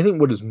 I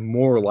think what is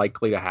more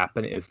likely to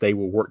happen is they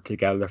will work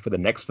together for the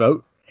next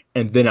vote.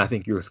 And then I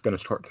think you're going to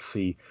start to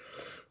see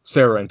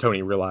Sarah and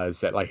Tony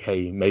realize that, like,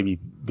 hey, maybe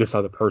this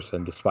other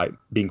person, despite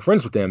being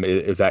friends with them,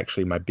 is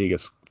actually my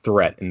biggest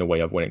threat in the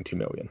way of winning $2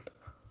 million.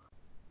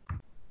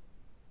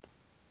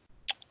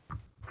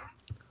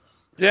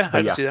 Yeah,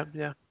 I can see that.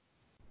 Yeah.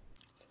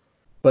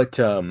 But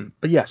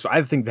yeah, so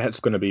I think that's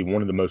going to be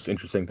one of the most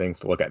interesting things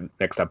to look at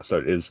next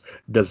episode is,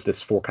 does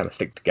this four kind of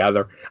stick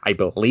together? I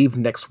believe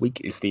next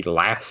week is the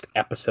last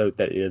episode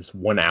that is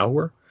 1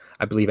 hour.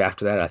 I believe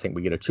after that, I think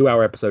we get a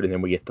 2-hour episode, and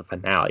then we get the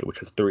finale,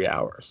 which is 3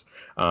 hours.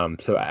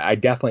 So I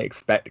definitely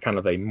expect kind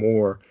of a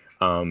more,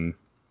 a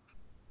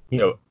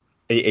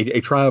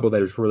tribal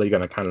that is really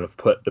going to kind of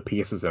put the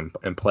pieces in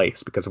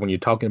place. Because when you're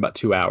talking about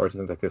 2 hours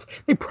and things like this,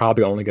 they're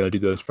probably only going to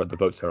do those for the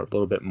votes that are a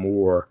little bit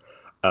more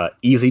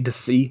easy to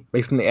see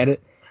based on the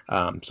edit.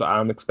 So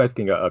I'm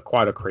expecting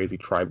quite a crazy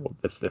tribal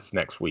this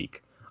next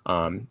week.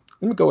 Let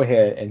me go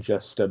ahead and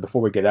just,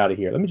 before we get out of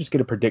here, let me just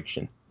get a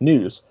prediction.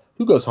 News,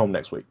 who goes home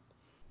next week?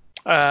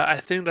 I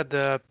think that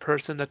the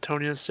person that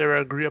Tony and Sarah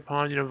agree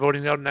upon,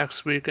 voting out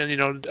next week,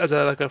 and as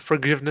a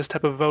forgiveness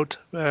type of vote,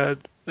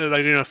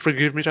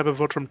 forgive me type of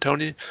vote from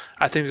Tony,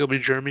 I think it'll be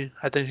Jeremy.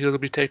 I think he'll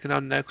be taken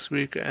out next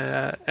week,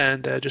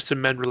 and just to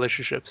mend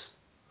relationships.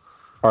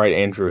 All right,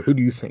 Andrew, who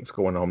do you think's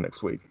going home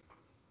next week?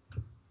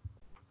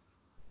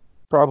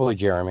 Probably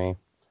Jeremy.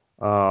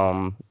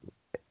 Like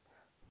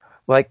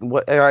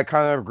what I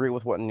kind of agree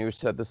with what Newz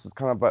said. This is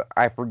kind of, but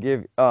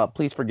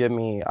please forgive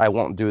me. I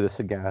won't do this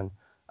again.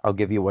 I'll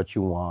give you what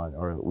you want,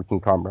 or we can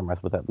compromise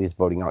with at least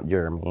voting out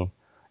Jeremy.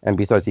 And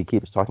besides, he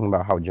keeps talking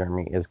about how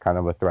Jeremy is kind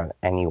of a threat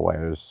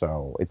anyways,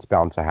 so it's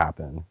bound to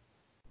happen.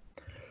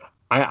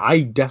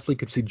 I definitely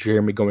could see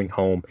Jeremy going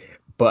home,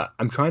 but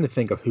I'm trying to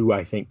think of who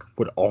I think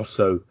would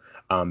also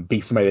be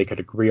somebody they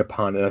could agree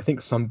upon. And I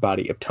think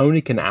somebody, if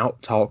Tony can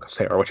out-talk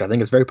Sarah, which I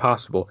think is very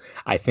possible,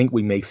 I think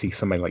we may see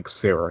somebody like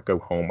Sarah go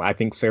home. I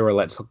think Sarah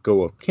lets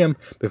go of Kim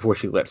before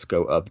she lets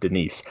go of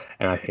Denise.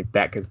 And I think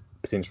that could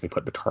potentially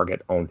put the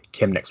target on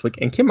Kim next week.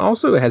 And Kim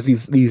also has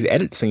these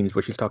edit scenes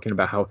where she's talking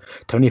about how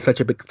Tony is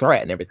such a big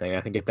threat and everything. I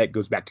think if that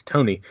goes back to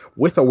Tony,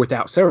 with or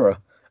without Sarah,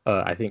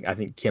 I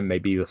think Kim may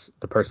be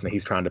the person that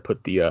he's trying to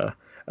put the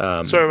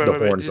Sorry, the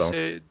wait. horns on.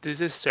 Did you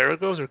say Sarah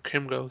goes or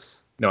Kim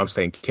goes? No, I'm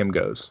saying Kim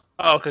goes.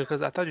 Oh, okay,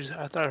 because I thought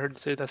I heard you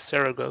say that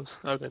Sarah goes.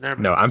 Okay, never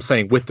mind. No, I'm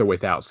saying with or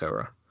without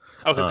Sarah.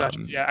 Okay,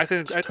 gotcha. Yeah, I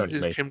can see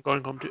Tony Kim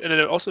going home too, and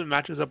it also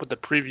matches up with the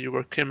preview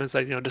where Kim is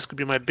like, this could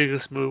be my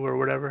biggest move or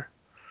whatever.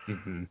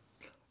 Mm-hmm.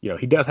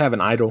 He does have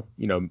an idol.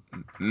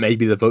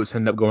 Maybe the votes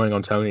end up going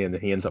on Tony, and then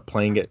he ends up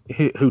playing it.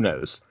 Who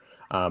knows?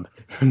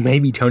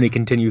 Maybe Tony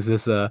continues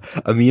this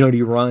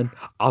immunity run,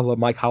 a la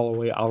Mike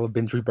Holloway, a la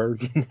Benji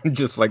Bergen,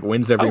 just like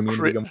wins every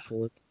immunity going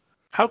forward.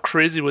 How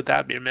crazy would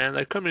that be, man?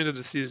 Like, coming into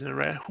the season,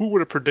 right? Who would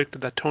have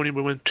predicted that Tony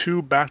would win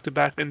 2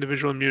 back-to-back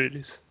individual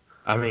immunities?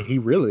 I mean, he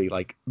really,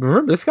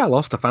 remember, this guy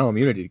lost the final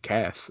immunity to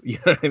Cass. You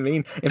know what I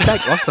mean? In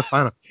fact, lost the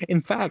final.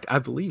 In fact, I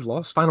believe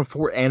lost final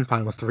 4 and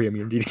final 3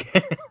 immunity to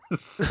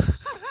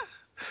Cass.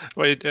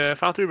 Wait,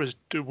 final 3 was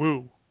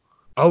Woo.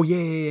 Oh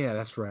yeah,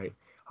 that's right.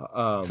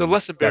 So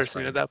less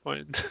embarrassing at that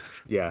point.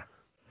 Yeah.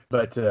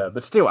 But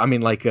still, I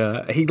mean,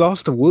 he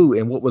lost to Wu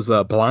in what was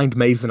a blind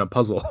maze and a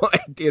puzzle.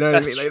 You know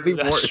what I mean? True, It's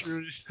even worse.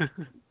 True.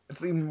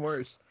 It's even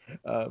worse.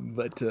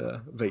 But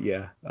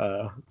yeah,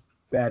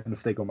 bad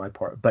mistake on my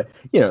part. But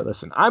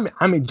listen, I'm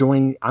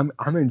enjoying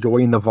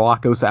the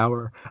Velacos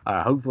hour.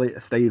 Hopefully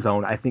it stays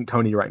on. I think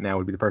Tony right now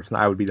would be the person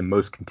I would be the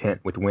most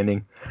content with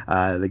winning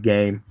the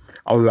game.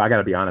 Although I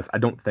gotta be honest, I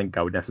don't think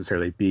I would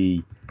necessarily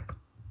be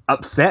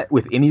upset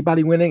with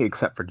anybody winning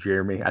except for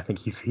Jeremy. I think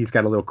he's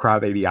got a little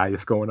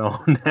crybaby-itis going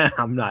on.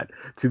 I'm not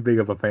too big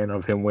of a fan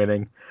of him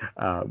winning,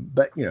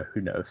 but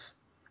who knows?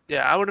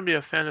 Yeah, I wouldn't be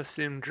a fan of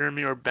seeing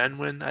Jeremy or Ben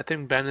win. I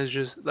think Ben is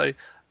just like,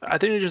 I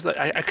think it's just like,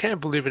 I can't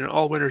believe it, an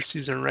all-winner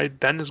season, right?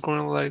 Ben is going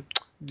to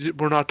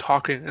we're not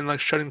talking and like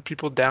shutting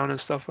people down and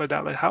stuff like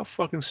that. Like, how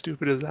fucking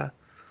stupid is that?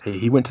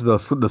 He went to the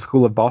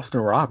school of Boston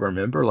Rob,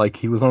 remember? Like,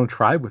 he was on a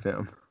tribe with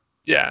him.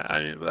 Yeah,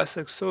 I mean, that's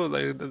like so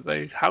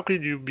like how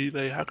could you be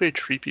like how could you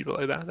treat people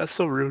like that? That's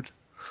so rude.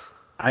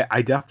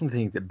 I definitely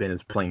think that Ben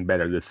is playing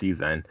better this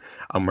season,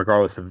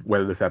 regardless of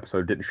whether this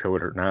episode didn't show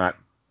it or not.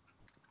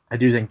 I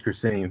do think you're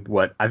seeing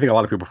what I think a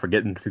lot of people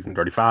forget in season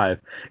 35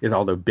 is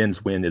although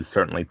Ben's win is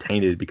certainly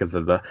tainted because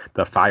of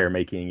the fire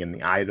making and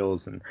the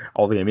idols and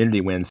all the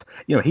immunity wins,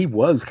 he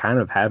was kind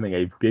of having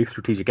a big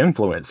strategic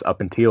influence up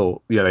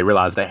until, they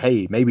realized that,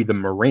 hey, maybe the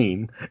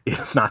Marine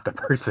is not the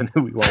person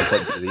who we want to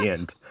take to the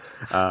end.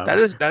 That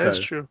is So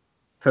true.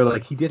 so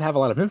like he did have a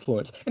lot of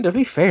influence. And to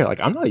be fair, like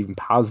I'm not even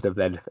positive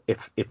that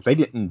if they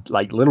didn't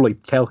like literally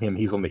tell him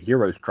he's on the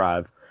heroes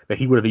tribe, that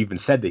he would have even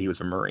said that he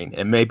was a Marine.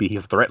 And maybe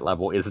his threat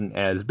level isn't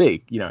as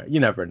big. You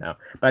never know.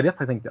 But I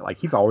definitely think that like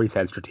he's always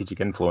had strategic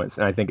influence,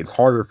 and I think it's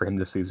harder for him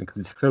this season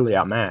because he's clearly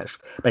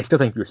outmatched. But I still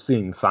think you're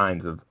seeing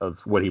signs of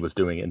what he was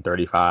doing in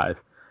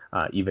 35,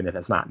 even if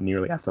it's not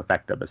nearly as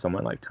effective as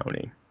someone like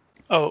Tony.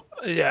 Oh,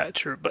 yeah,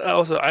 true. But I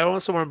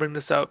also want to bring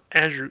this up.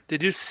 Andrew,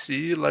 did you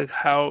see like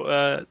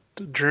how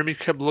Jeremy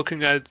kept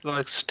looking at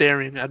like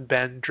staring at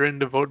Ben during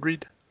the vote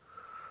read?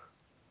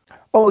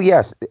 Oh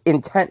yes,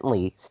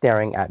 intently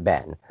staring at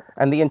Ben,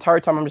 and the entire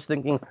time I'm just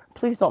thinking,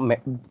 please don't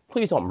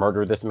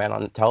murder this man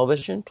on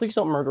television. Please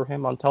don't murder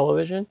him on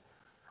television.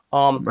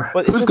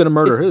 But Who's gonna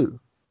murder who?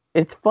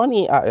 it's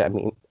funny. I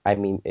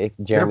mean, if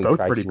They're Jeremy both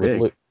tries pretty to with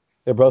big. Luke,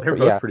 they're both They're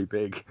both yeah. pretty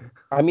big.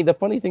 I mean, the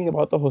funny thing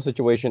about the whole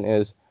situation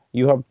is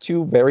you have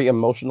two very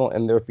emotional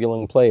and they're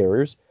feeling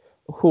players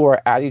who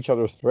are at each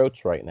other's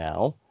throats right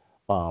now.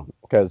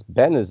 Because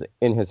Ben is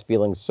in his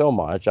feelings so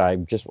much. I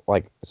just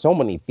like so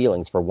many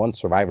feelings for one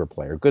Survivor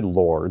player. Good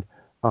Lord.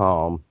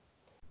 And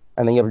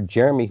then you have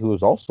Jeremy, who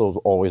has also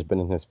always been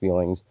in his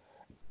feelings.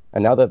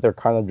 And now that they're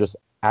kind of just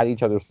at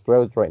each other's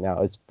throats right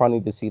now, it's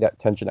funny to see that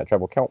tension at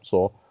Tribal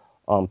Council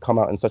come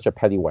out in such a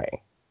petty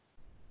way.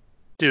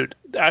 Dude,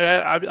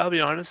 I'll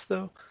be honest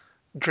though.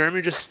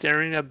 Jeremy just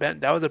staring at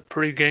Ben, that was a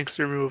pretty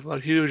gangster move.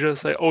 Like he was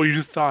just like, "Oh,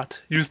 you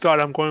thought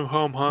I'm going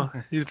home, huh?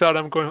 You thought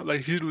I'm going." Like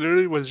he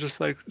literally was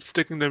just like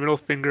sticking the middle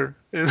finger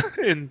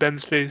in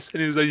Ben's face, and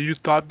he was like, "You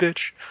thought,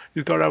 bitch,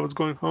 you thought I was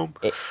going home."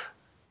 It,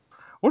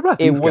 What about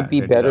it these would guys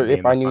be ended better up being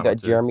if the I knew final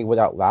that two? Jeremy would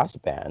outlast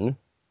Ben.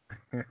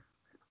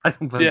 I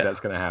don't think Yeah,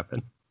 that's gonna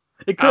happen.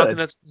 It I don't think could.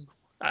 that's.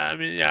 I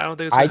mean, yeah, I don't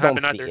think it's I gonna don't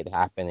happen see either. it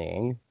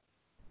happening.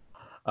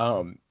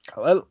 Um,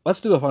 let's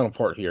do the final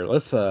part here.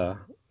 Let's.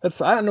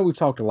 I know we've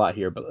talked a lot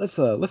here, but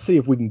let's see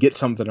if we can get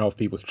something off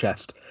people's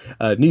chest.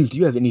 News, do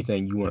you have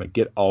anything you want to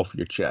get off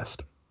your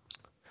chest?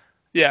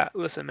 Yeah,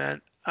 listen,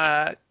 man.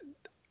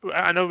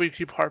 I know we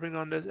keep harping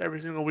on this every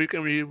single week,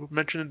 and we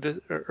mentioned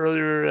it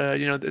earlier,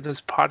 in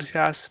this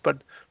podcast.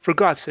 But for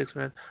God's sakes,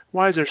 man,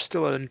 why is there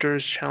still an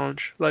endurance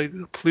challenge? Like,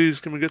 please,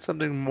 can we get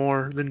something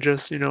more than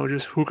just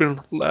who can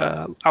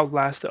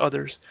outlast the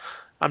others?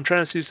 I'm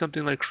trying to see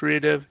something like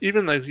creative,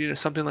 even like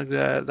something like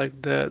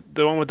the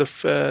one with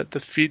the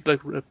feet like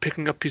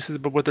picking up pieces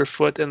but with their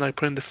foot and like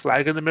putting the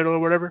flag in the middle or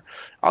whatever.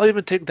 I'll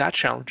even take that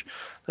challenge,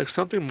 like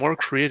something more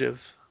creative.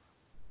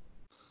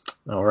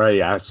 All right,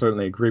 I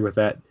certainly agree with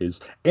that.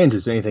 Andrew,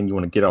 is there anything you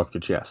want to get off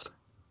your chest?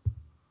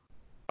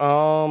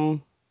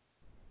 Um,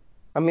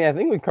 I mean, I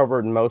think we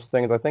covered most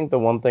things. I think the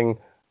one thing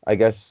I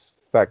guess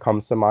that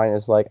comes to mind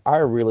is like I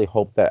really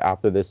hope that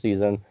after this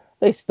season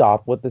they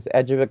stop with this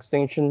edge of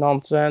extinction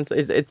nonsense.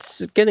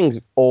 It's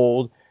getting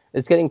old.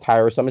 It's getting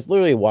tiresome. It's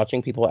literally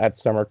watching people at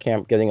summer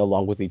camp getting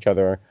along with each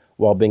other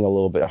while being a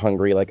little bit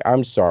hungry. Like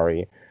I'm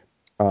sorry.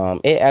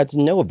 It adds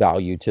no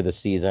value to the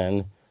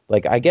season.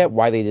 Like I get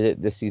why they did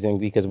it this season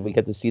because we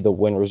get to see the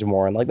winners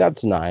more, and like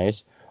that's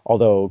nice.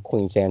 Although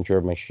Queen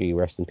Sandra, may she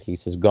rest in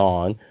peace, is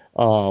gone.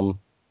 Um,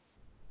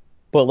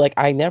 but like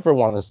I never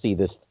want to see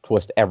this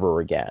twist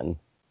ever again.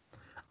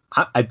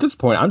 At this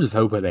point, I'm just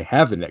hoping they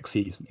have the next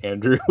season,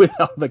 Andrew, with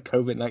all the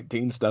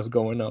COVID-19 stuff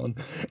going on,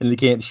 and they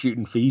can't shoot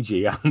in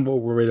Fiji. I'm more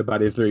worried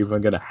about if they're even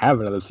going to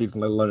have another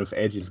season, let alone if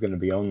Edge is going to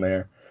be on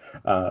there.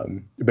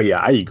 But yeah,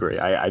 I agree.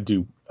 I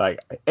do like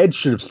Edge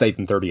should have stayed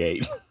in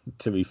 38.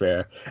 To be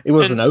fair, it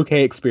was an And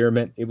okay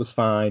experiment. It was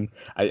fine.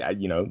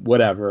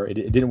 Whatever. It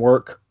didn't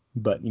work,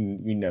 but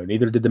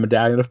neither did the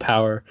Medallion of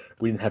Power.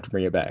 We didn't have to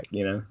bring it back.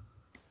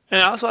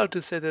 And I also have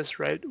to say this,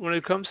 right? When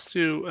it comes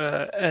to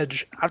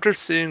Edge, after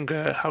seeing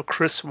how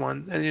Chris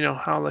won, and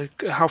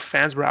how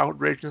fans were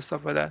outraged and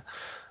stuff like that,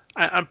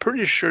 I'm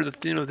pretty sure the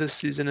theme of this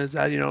season is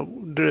that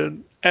the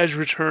Edge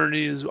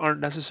returnees aren't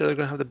necessarily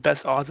going to have the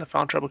best odds at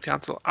Final Tribal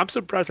Council. I'm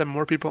surprised that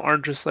more people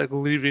aren't just like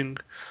leaving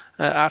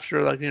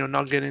after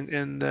not getting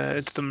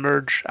into the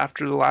merge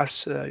after the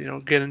last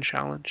get in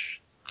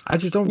challenge. I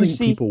just don't You think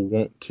see, people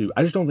want to.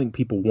 I just don't think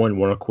people, one,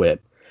 want to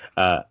quit.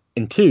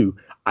 And two,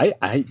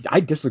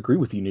 I disagree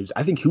with you, News.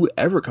 I think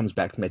whoever comes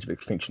back from Edge of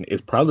Extinction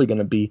is probably going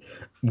to be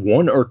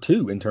one or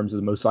two in terms of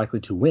the most likely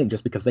to win,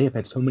 just because they have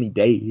had so many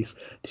days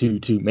to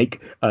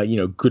make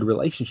good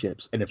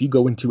relationships. And if you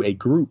go into a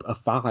group of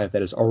 5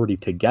 that is already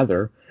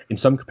together in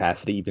some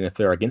capacity, even if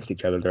they're against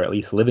each other, they're at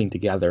least living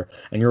together,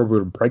 and you're able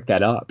to break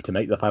that up to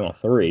make the final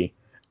 3.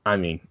 I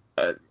mean,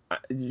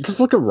 just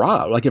look at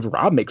Rob. Like, if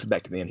Rob makes it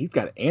back to the end, he's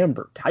got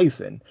Amber,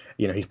 Tyson.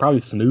 He's probably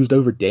snoozed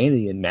over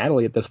Danny and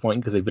Natalie at this point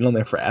because they've been on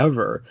there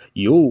forever.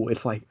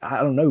 It's like, I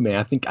don't know, man.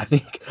 I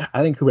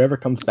think whoever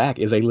comes back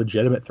is a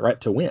legitimate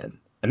threat to win,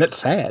 and that's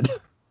sad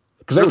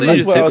because Really, really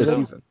you think this so?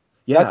 season.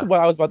 Yeah, That's what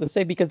I was about to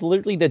say, because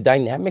literally the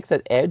dynamics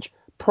at Edge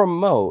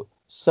promote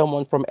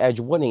someone from Edge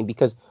winning,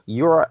 because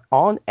you're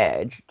on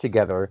Edge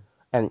together,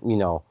 and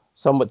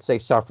some would say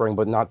suffering,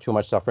 but not too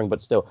much suffering,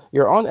 but still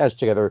you're on Edge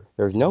together.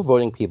 There's no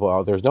voting people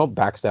out, there's no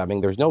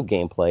backstabbing, there's no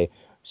gameplay,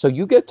 so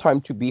you get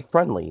time to be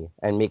friendly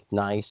and make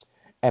nice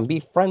and be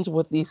friends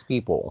with these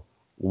people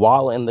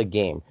while in the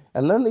game,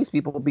 and then these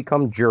people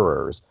become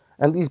jurors,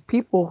 and these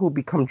people who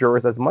become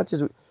jurors, as much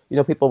as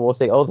people will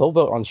say, oh, they'll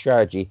vote on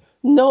strategy.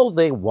 No,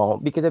 they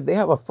won't, because if they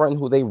have a friend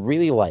who they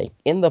really like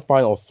in the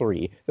final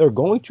 3, they're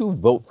going to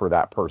vote for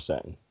that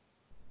person.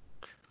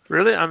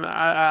 Really,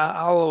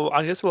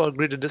 I guess we'll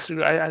agree to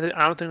disagree. I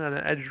don't think that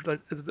an Edge, like,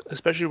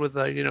 especially with,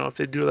 like, if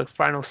they do like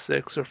final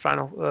 6 or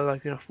final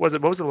what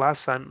was the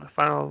last time,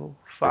 final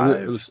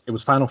 5? It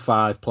was final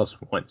 5 plus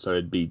 1, so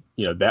it'd be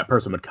that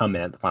person would come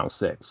in at the final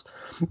 6.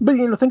 But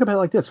think about it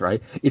like this,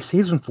 right? It's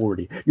season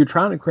 40. You're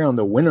trying to crown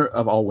the winner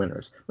of all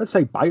winners. Let's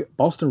say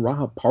Boston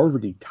Rob,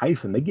 Parvati,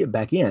 Tyson, they get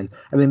back in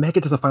and they make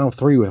it to the final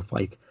 3 with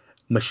like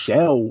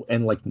Michelle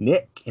and like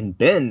Nick and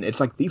Ben. It's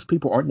like these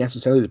people aren't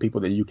necessarily the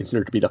people that you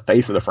consider to be the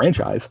face of the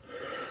franchise.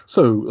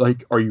 So,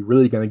 like, are you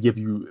really going to give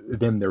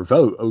them their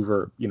vote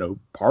over,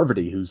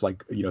 Parvati, who's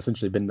like,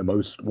 essentially been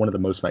one of the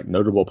most like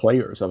notable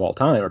players of all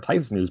time, or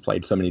Tyson, who's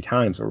played so many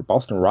times, or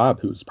Boston Rob,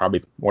 who's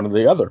probably one of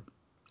the other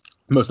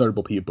most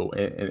notable people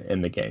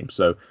in the game.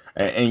 So,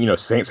 and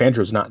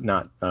Sandra's not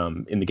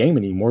in the game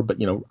anymore, but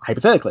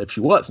hypothetically, if she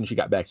was and she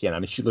got back in, I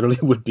mean, she literally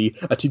would be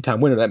a 2-time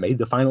winner that made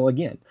the final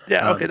again.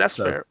 Yeah, okay, that's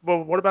fair.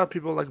 Well, what about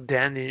people like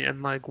Danny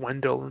and like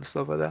Wendell and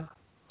stuff like that?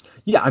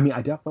 Yeah, I mean,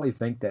 I definitely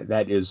think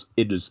that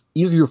it is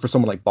easier for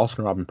someone like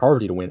Boston Rob and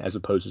Parvati to win as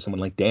opposed to someone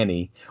like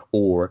Danny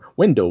or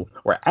Wendell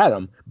or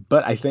Adam.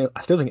 But I still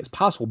think it's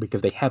possible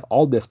because they have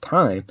all this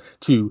time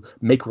to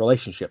make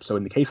relationships. So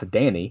in the case of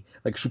Danny,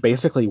 like, she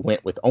basically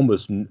went with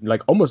almost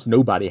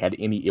nobody had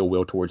any ill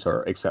will towards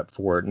her except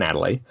for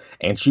Natalie,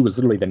 and she was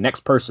literally the next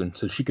person,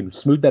 so she can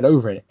smooth that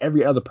over. And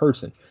every other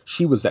person,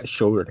 she was that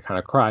shoulder to kind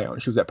of cry on.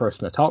 She was that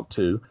person to talk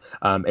to,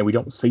 and we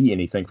don't see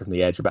anything from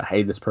the Edge about,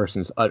 hey, this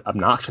person's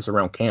obnoxious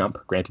around camp.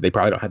 Granted, they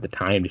probably don't have the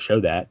time to show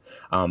that.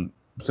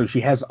 So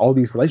she has all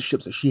these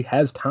relationships that she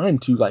has time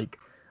to like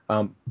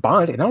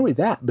bond, and not only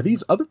that, but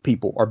these other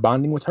people are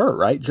bonding with her,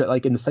 right?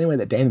 Like in the same way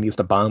that Danny needs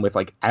to bond with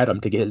like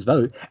Adam to get his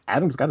vote,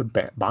 Adam's got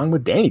to bond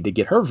with Danny to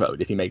get her vote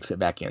if he makes it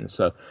back in.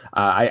 So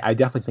I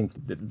definitely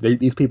think that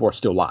these people are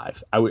still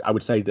live. I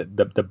would say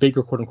that the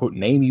bigger quote unquote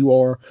name you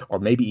are, or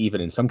maybe even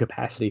in some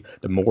capacity,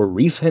 the more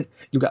recent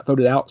you got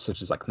voted out,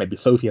 such as like maybe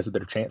Sophie has a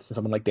better chance than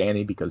someone like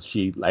Danny because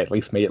she at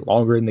least made it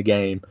longer in the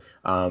game.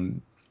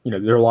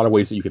 There are a lot of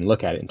ways that you can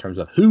look at it in terms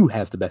of who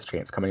has the best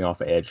chance coming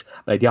off of Edge.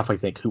 But I definitely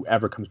think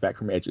whoever comes back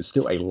from Edge is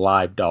still a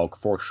live dog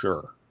for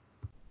sure.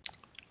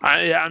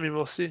 I mean,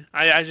 we'll see.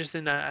 I just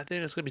think that I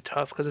think it's gonna be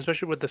tough because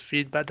especially with the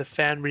feedback, the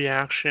fan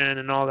reaction,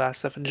 and all that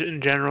stuff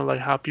in general, like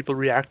how people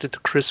reacted to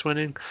Chris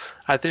winning.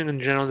 I think in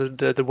general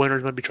the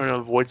winners might be trying to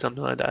avoid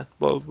something like that.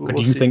 Well, But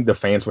do you think the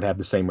fans would have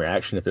the same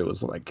reaction if it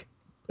was like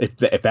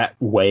if that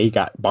way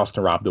got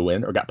Boston Rob to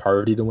win or got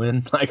Parvati to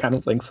win? Like, I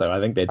don't think so. I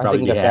think they'd probably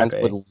be happy. I think the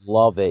fans would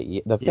love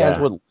it. The fans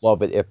would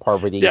love it if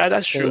Parvati. Yeah,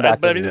 that's true. Came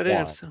back But I mean, and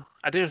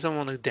I think if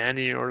someone like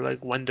Danny or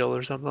like Wendell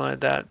or something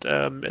like that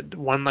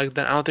won like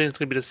that, I don't think it's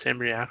gonna be the same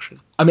reaction.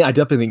 I mean, I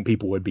definitely think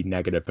people would be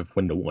negative if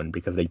Wendell won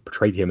because they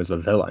portrayed him as a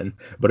villain.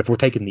 But if we're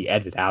taking the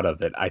edit out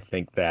of it, I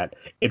think that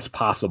it's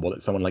possible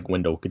that someone like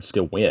Wendell could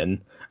still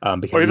win.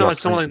 Because or even like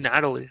someone like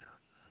Natalie.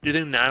 Do you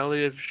think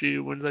Natalie, if she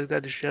wins like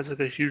that, she has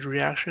like a huge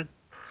reaction?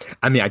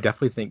 I mean, I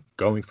definitely think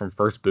going from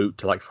first boot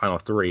to like final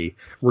 3,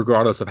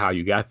 regardless of how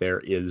you got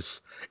there,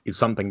 is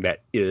something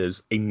that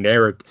is a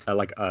narrative,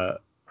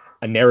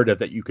 a narrative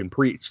that you can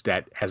preach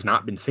that has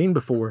not been seen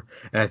before,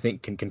 and I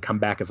think can come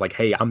back as like,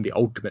 hey, I'm the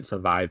ultimate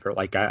survivor.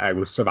 Like, I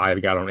was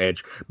surviving out on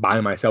Edge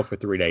by myself for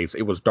 3 days.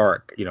 It was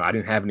dark. I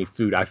didn't have any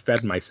food. I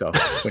fed myself.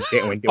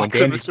 When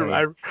Danny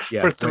survivor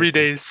for 3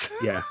 days.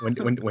 Yeah,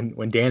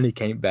 when Danny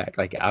came back,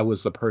 like, I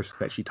was the person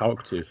that she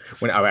talked to.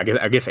 When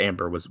I guess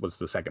Amber was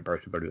the second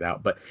person voted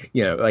out, but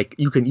like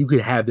you could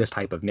have this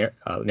type of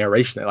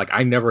narration that like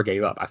I never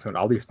gave up. I found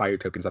all these fire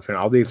tokens. I found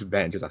all these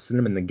advantages. I sent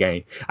them in the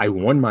game. I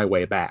won my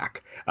way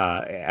back.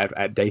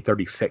 At day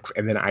 36,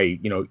 and then I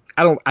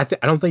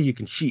don't think you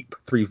can cheat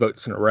 3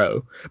 votes in a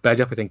row, but I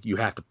definitely think you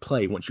have to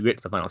play once you get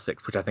to the final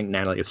 6, which I think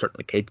Natalie is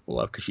certainly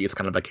capable of because she is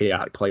kind of a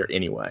chaotic player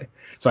anyway.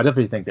 So I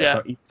definitely think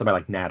that somebody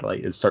like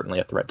Natalie is certainly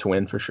a threat to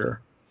win for sure.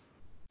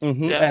 Yeah,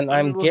 And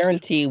I mean, I'm we'll see.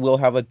 guarantee we'll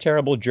have a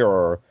terrible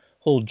juror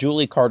who'll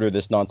Julie Carter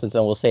this nonsense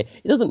and will say,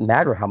 it doesn't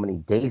matter how many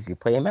days you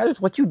play, it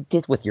matters what you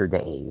did with your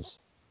days.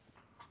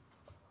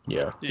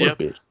 Yeah, what a Yep.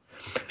 bitch.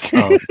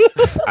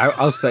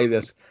 I'll say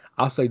this.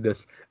 I'll say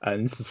this,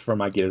 and this is from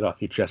my get it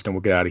off your chest, and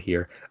we'll get out of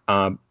here.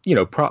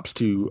 Props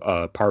to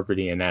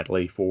Parvati and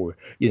Natalie for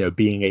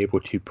being able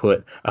to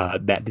put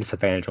that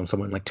disadvantage on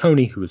someone like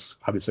Tony, who's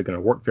obviously going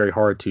to work very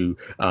hard to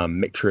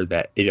make sure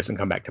that it doesn't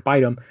come back to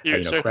bite him. So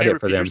can you Credit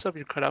for repeat them. yourself?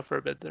 You cut out for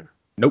a bit there.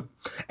 Nope.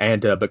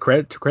 And but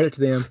credit to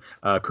them.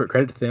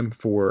 Credit to them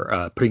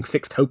for putting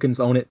 6 tokens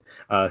on it,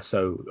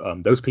 so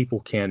those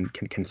people can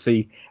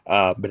see.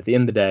 But at the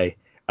end of the day,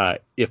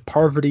 if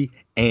Parvati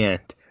and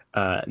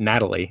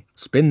Natalie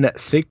spend that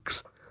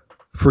 6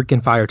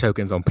 freaking fire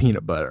tokens on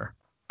peanut butter,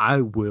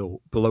 I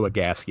will blow a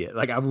gasket.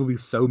 Like, I will be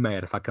so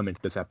mad if I come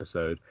into this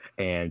episode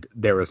and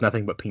there was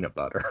nothing but peanut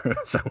butter.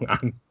 So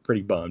I'm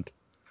pretty bummed.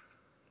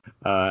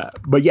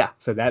 But yeah,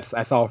 so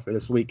that's all for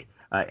this week.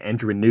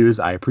 Andrew and Newz,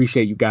 I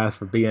appreciate you guys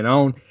for being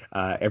on.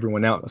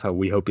 Everyone else, so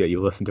we hope that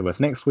you listen to us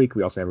next week.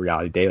 We also have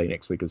Reality Daily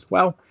next week as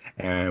well,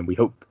 and we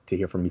hope to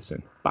hear from you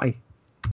soon. Bye.